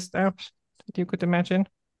flashiest app that you could imagine, It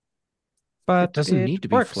but doesn't it need to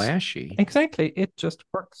be works. flashy. Exactly, it just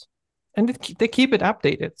works. And they keep it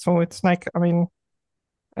updated. So it's like I mean,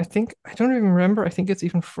 I think I don't even remember. I think it's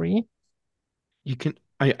even free.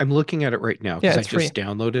 I'm looking at it right now Yeah, because I it's free. just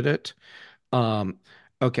downloaded it. Um,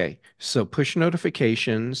 okay, so push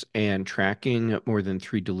notifications and tracking more than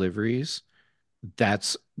three deliveries,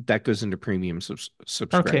 that goes into premium Okay.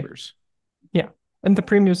 subscribers. Yeah. And the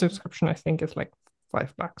premium subscription, I think, is like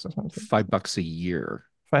 $5 or something. $5 a year.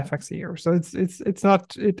 $5 a year. So it's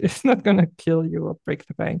not gonna kill you or break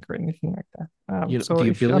the bank or anything like that. So The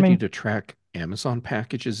if I ability mean, to track Amazon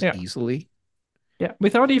packages yeah, easily. yeah,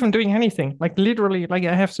 without even doing anything, like literally, like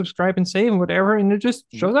I have subscribe and save and whatever, and it just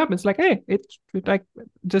Mhm. shows up. It's like, hey, it like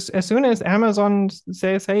just as soon as Amazon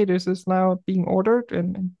says, hey, this is now being ordered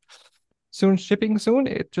and soon shipping soon,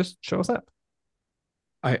 it just shows up.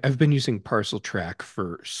 I've been using Parcel Track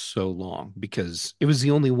for so long because it was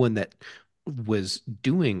the only one that was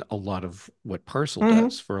doing a lot of what Parcel Mm-hmm.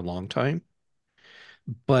 does for a long time,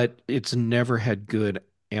 but it's never had good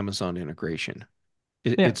Amazon integration.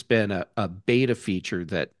 Yeah, It's been a beta feature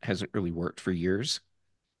that hasn't really worked for years.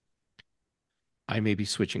 I may be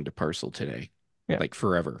switching to Parcel today, yeah. like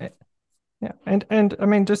forever. eh, Yeah, and I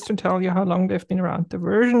mean, just to tell you how long they've been around, the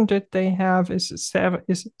version that they have is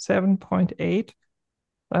 7.8.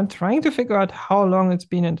 I'm trying to figure out how long it's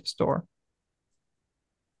been in the store.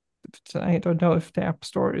 I don't know if the App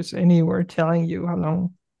Store is anywhere telling you how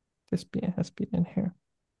long has been in here.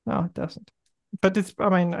 No, it doesn't. But it's, I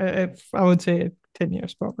mean, I would say 10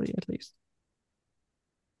 years probably at least.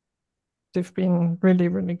 They've been really,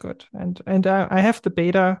 really good. And I have the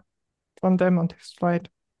beta from them on this slide.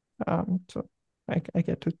 So I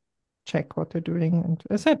get to check what they're doing. And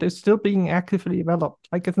as I said, it's still being actively developed.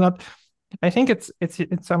 Like it's not, I think it's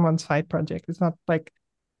someone's side project. It's not like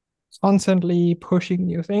constantly pushing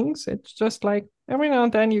new things. It's just like every now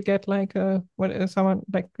and then you get like someone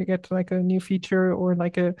like you get like a new feature or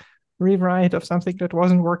like a rewrite of something that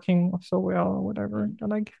wasn't working so well or whatever. Mhm. They're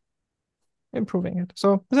like improving it.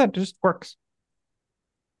 So that just works.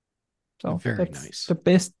 So Very that's nice.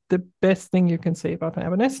 the best thing you can say about an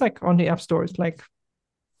app. And it's like on the App Store, it's like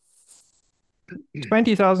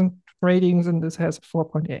 20,000 ratings and this has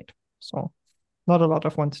 4.8. So not a lot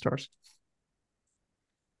of one stars.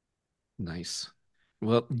 Nice.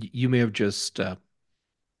 Well, you may have just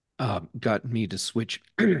got me to switch,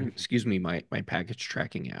 excuse me, my package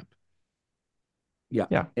tracking app. Yeah.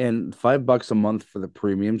 Yeah. And $5 a month for the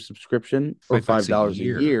premium subscription or $5 a $5 a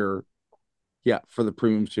year. year. Yeah, for the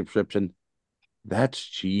premium subscription. That's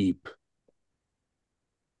cheap.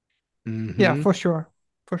 Yeah, Hmm. for sure.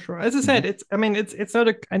 For sure. As I Mhm. said, I mean, it's not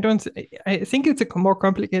a, I think it's a more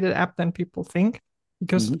complicated app than people think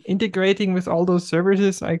because Mhm. integrating with all those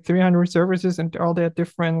services, like 300 services and all their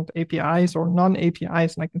different APIs or non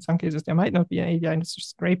APIs, like in some cases, there might not be an API, it's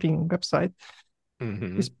just scraping website,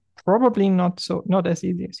 Hmm. is probably not as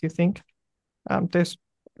easy as you think. There's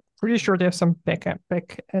pretty sure there's some back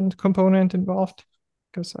end component involved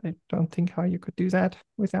because I don't think how you could do that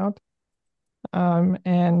without.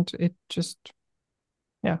 And it just,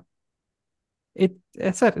 yeah, as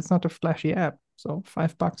I said, it's not a flashy app, so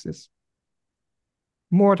 $5 is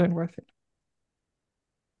more than worth it.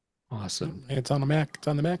 Awesome. It's on a Mac. It's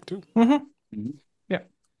on the Mac too. Mm-hmm. Mhm. Yeah,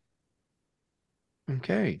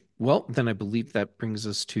 Okay. Well, then I believe that brings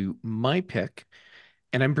us to my pick,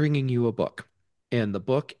 and I'm bringing you a book. And the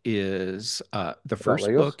book is the About first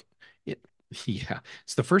Legos? book. It, yeah,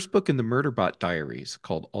 it's the first book in the Murderbot Diaries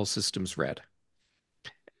called All Systems Red.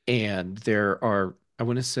 And there are, I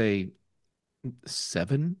want to say,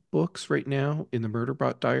 7 books right now in the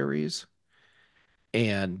Murderbot Diaries.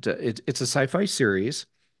 And it's a sci-fi series.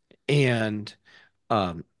 And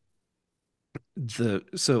um,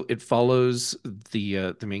 so it follows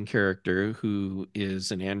the main character who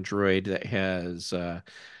is an android that has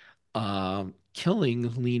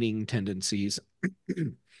killing leaning tendencies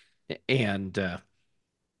and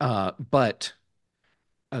but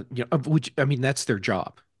which I mean that's their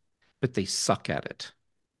job, but they suck at it.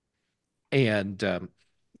 And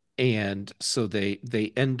and so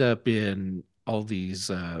they end up in all these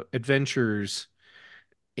adventures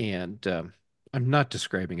and I'm not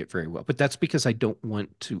describing it very well, but that's because I don't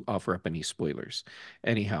want to offer up any spoilers.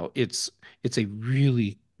 Anyhow, it's a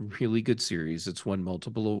really really good series. It's won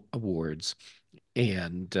multiple awards,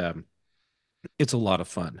 and it's a lot of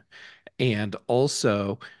fun. And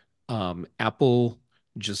also, Apple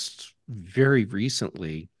just very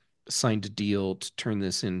recently signed a deal to turn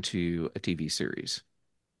this into a TV series.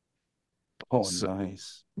 Oh, So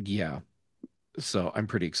nice. yeah, so I'm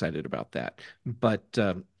pretty excited about that. But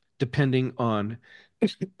depending on,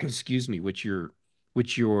 excuse me, which your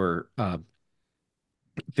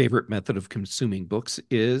favorite method of consuming books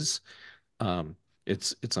is, um,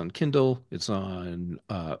 it's on Kindle, it's on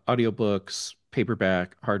audiobooks,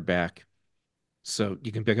 paperback, hardback. So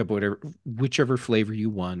you can pick up whatever, whichever flavor you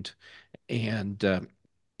want, and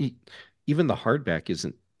e- even the hardback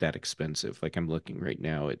isn't that expensive. Like I'm looking right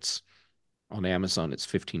now, it's on Amazon, it's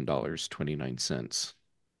 $15.29.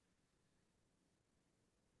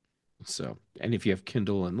 So, and if you have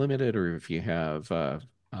Kindle Unlimited or if you have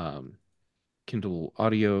um, Kindle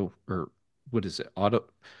audio, or what is it? Auto.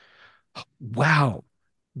 Wow.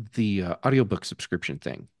 The audiobook subscription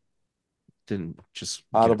thing. Didn't just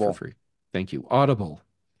get it for Audible. free. Thank you. Audible.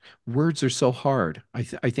 Words are so hard. I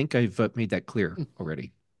think I've made that clear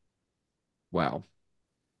already. Wow.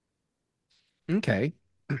 Okay.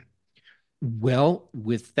 Well,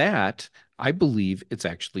 with that, I believe it's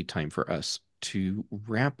actually time for us to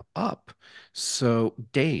wrap up. So,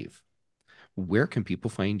 Dave, where can people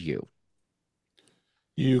find you?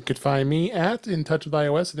 You could find me at In Touch with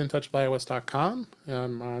iOS at intouchwithios.com.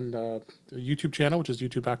 I'm on the YouTube channel, which is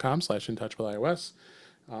youtube.com/In Touch with iOS.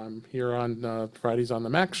 I'm here on Fridays on the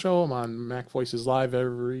Mac Show. I'm on Mac Voices Live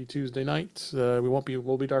every Tuesday night. We'll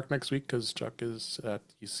be dark next week because Chuck is at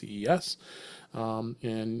CES.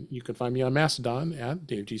 And you can find me on Mastodon at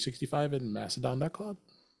DaveG65 and Mastodon.club.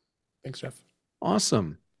 Thanks, Jeff.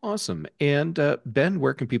 Awesome. Awesome. And Ben,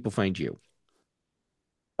 where can people find you?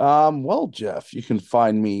 Well, Jeff, you can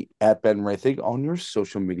find me at Ben Roethig on your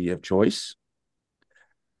social media of choice.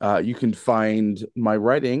 You can find my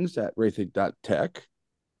writings at roethig.tech.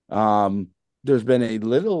 There's been a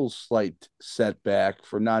little slight setback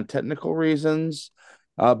for non-technical reasons,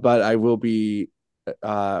 but I will be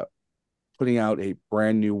uh, putting out a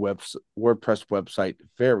brand new WordPress website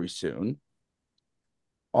very soon.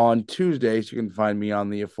 On Tuesdays, you can find me on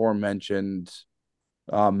the aforementioned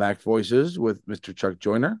Mac Voices with Mr. Chuck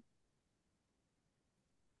Joyner.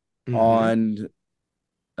 Mhm.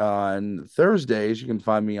 On Thursdays, you can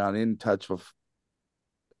find me on In Touch with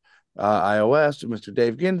iOS with Mr.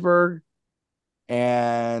 Dave Ginsburg,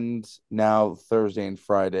 and now Thursday and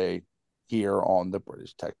Friday here on the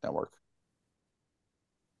British Tech Network.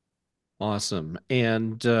 Awesome.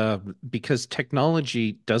 And because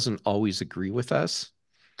technology doesn't always agree with us,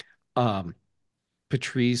 um,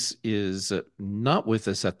 Patrice is not with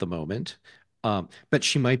us at the moment, but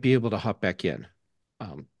she might be able to hop back in. I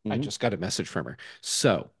Mm-hmm. just got a message from her.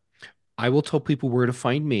 So I will tell people where to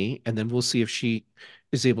find me, and then we'll see if she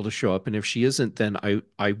is able to show up. And if she isn't, then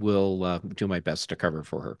I will do my best to cover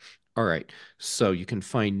for her. All right. So you can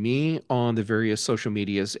find me on the various social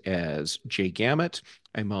medias as Jay Gamet.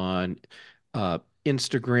 I'm on uh,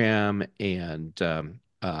 Instagram and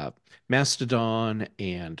Mastodon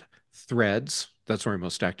and Threads. That's where I'm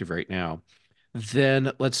most active right now.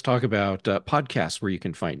 Then let's talk about podcasts where you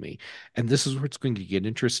can find me. And this is where it's going to get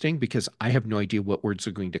interesting because I have no idea what words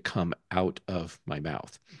are going to come out of my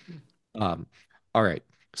mouth. Um, all right.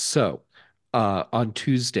 So on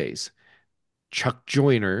Tuesdays, Chuck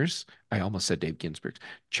Joiners, I almost said Dave Ginsburg,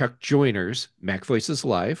 Chuck Joiners, Mac Voices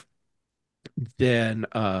Live. And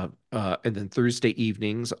then Thursday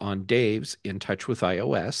evenings on Dave's In Touch with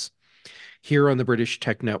iOS. Here on the British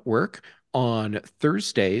Tech Network on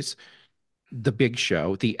Thursdays, the big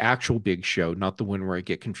show, the actual big show, not the one where I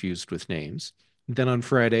get confused with names. Then on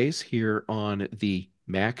Fridays, here on the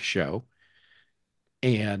Mac show.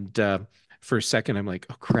 And for a second, I'm like,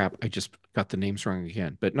 oh crap, I just got the names wrong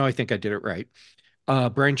again. But no, I think I did it right.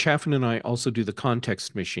 Brian Chaffin and I also do the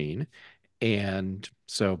context machine. And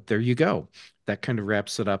so there you go. That kind of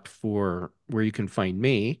wraps it up for where you can find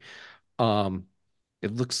me. Um,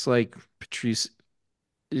 it looks like Patrice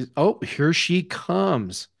is, oh, here she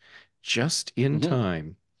comes just in Mm-hmm.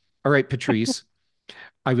 time. All right, Patrice,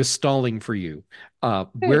 I was stalling for you. Where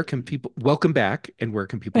Hey, can people, welcome back, and where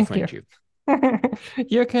can people thank you. find you?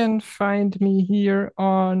 You can find me here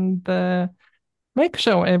on the Make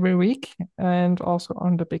Show every week and also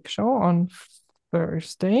on the Big Show on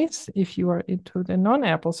Thursdays if you are into the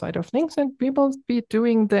non-Apple side of things. And we will be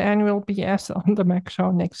doing the annual BS on the Mac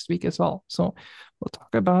Show next week as well. So we'll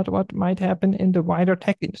talk about what might happen in the wider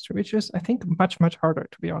tech industry, which is, I think, much, much harder,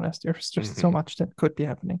 to be honest. There's just so Mhm. much that could be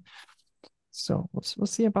happening. So we'll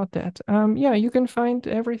see about that. Yeah, you can find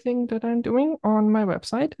everything that I'm doing on my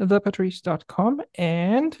website, thepatrice.com.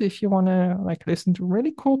 And if you want to like listen to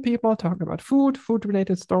really cool people talk about food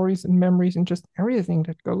related stories and memories and just everything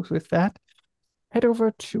that goes with that, head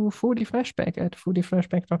over to Foodie Flashback at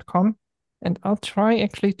foodieflashback.com. And I'll try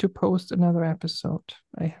actually to post another episode.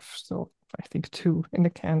 I have still, I think, two in the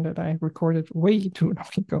can that I recorded way too long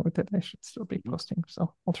ago that I should still be posting.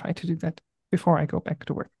 So I'll try to do that before I go back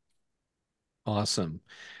to work. Awesome.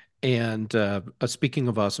 And speaking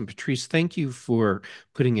of awesome, Patrice, thank you for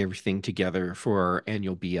putting everything together for our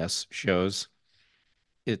annual BS shows.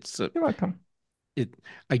 It's You're welcome. it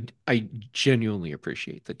I genuinely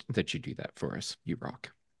appreciate that you do that for us. You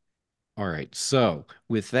rock. All right. So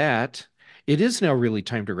with that, it is now really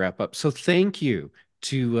time to wrap up. So thank you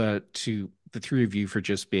to the three of you for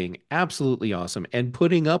just being absolutely awesome and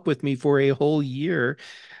putting up with me for a whole year.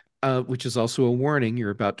 which is also a warning. You're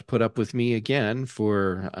about to put up with me again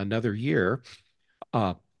for another year.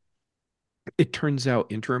 Uh, it turns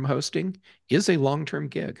out interim hosting is a long-term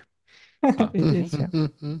gig, uh, It is,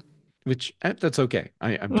 yeah. which that's okay.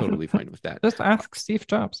 I'm totally fine with that. Just ask Steve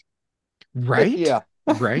Jobs. Right? Yeah.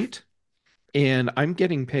 Right? And I'm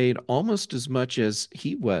getting paid almost as much as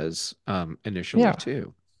he was initially Yeah,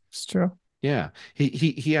 too. it's true. Yeah.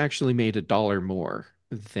 He actually made $1 more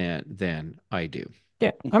than I do.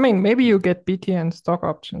 Yeah, I mean, maybe you get BTN stock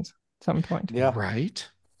options at some point. Yeah. Right?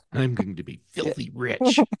 I'm going to be Yeah. filthy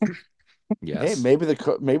rich. Hey, Yes. maybe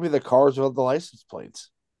the cars are the license plates.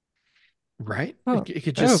 Right? Oh, It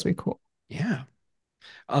could that would just, be cool. yeah.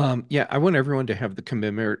 Yeah, I want everyone to have the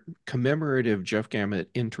commemorative Jeff Gamet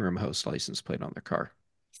interim host license plate on their car.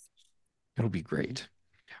 It'll be great.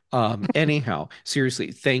 Anyhow,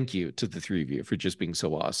 seriously, thank you to the three of you for just being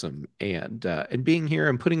so awesome and being here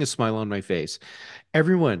and putting a smile on my face.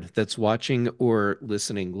 Everyone that's watching or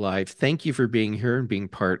listening live, thank you for being here and being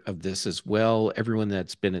part of this as well. Everyone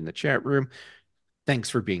that's been in the chat room, thanks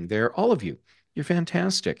for being there. All of you, you're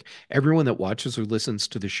fantastic. Everyone that watches or listens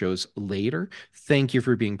to the shows later, thank you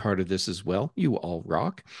for being part of this as well. You all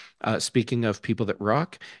rock. Speaking of people that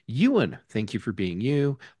rock, Ewan, thank you for being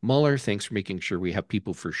you. Muller, thanks for making sure we have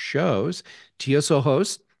people for shows. TSO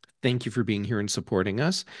host, thank you for being here and supporting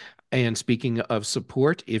us. And speaking of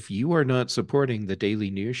support, if you are not supporting the Daily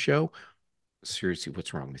News Show, seriously,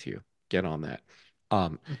 what's wrong with you? Get on that.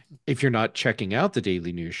 Um, if you're not checking out the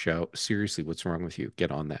Daily News Show, seriously, what's wrong with you?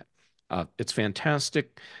 Get on that. It's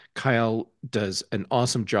fantastic. Kyle does an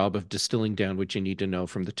awesome job of distilling down what you need to know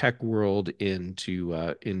from the tech world into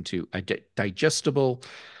a digestible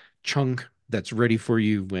chunk that's ready for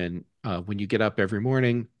you when you get up every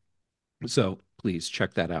morning. So please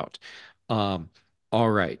check that out. Um,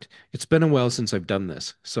 all right. It's been a while since I've done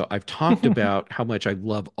this. So I've talked about how much I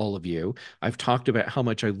love all of you. I've talked about how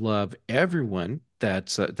much I love everyone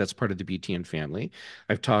that's part of the BTN family.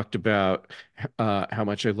 I've talked about how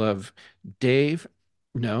much I love Dave.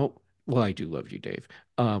 No, well, I do love you, Dave.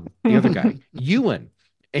 The other guy, Ewan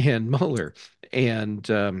and Muller, and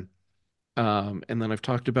and then I've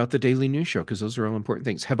talked about the Daily News Show because those are all important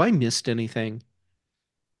things. Have I missed anything?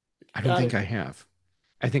 I don't Got think it. I have.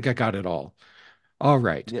 I think I got it all. All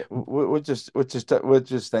right. Yeah, we'll just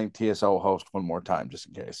thank TSO host one more time just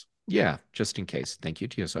in case. Yeah, just in case. Thank you,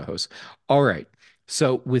 TSO host. All right.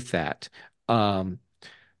 So with that, um,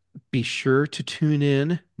 be sure to tune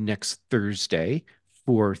in next Thursday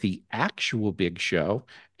for the actual big show.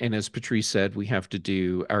 And as Patrice said, we have to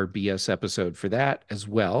do our BS episode for that as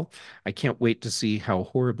well. I can't wait to see how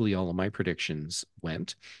horribly all of my predictions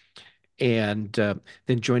went. And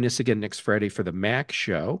then join us again next Friday for the Mac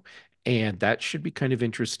show. And that should be kind of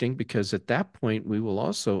interesting because at that point we will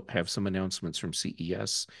also have some announcements from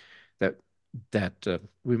CES that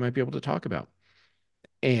we might be able to talk about.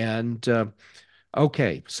 And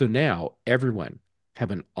okay, so now everyone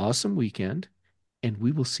have an awesome weekend, and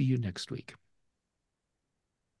we will see you next week.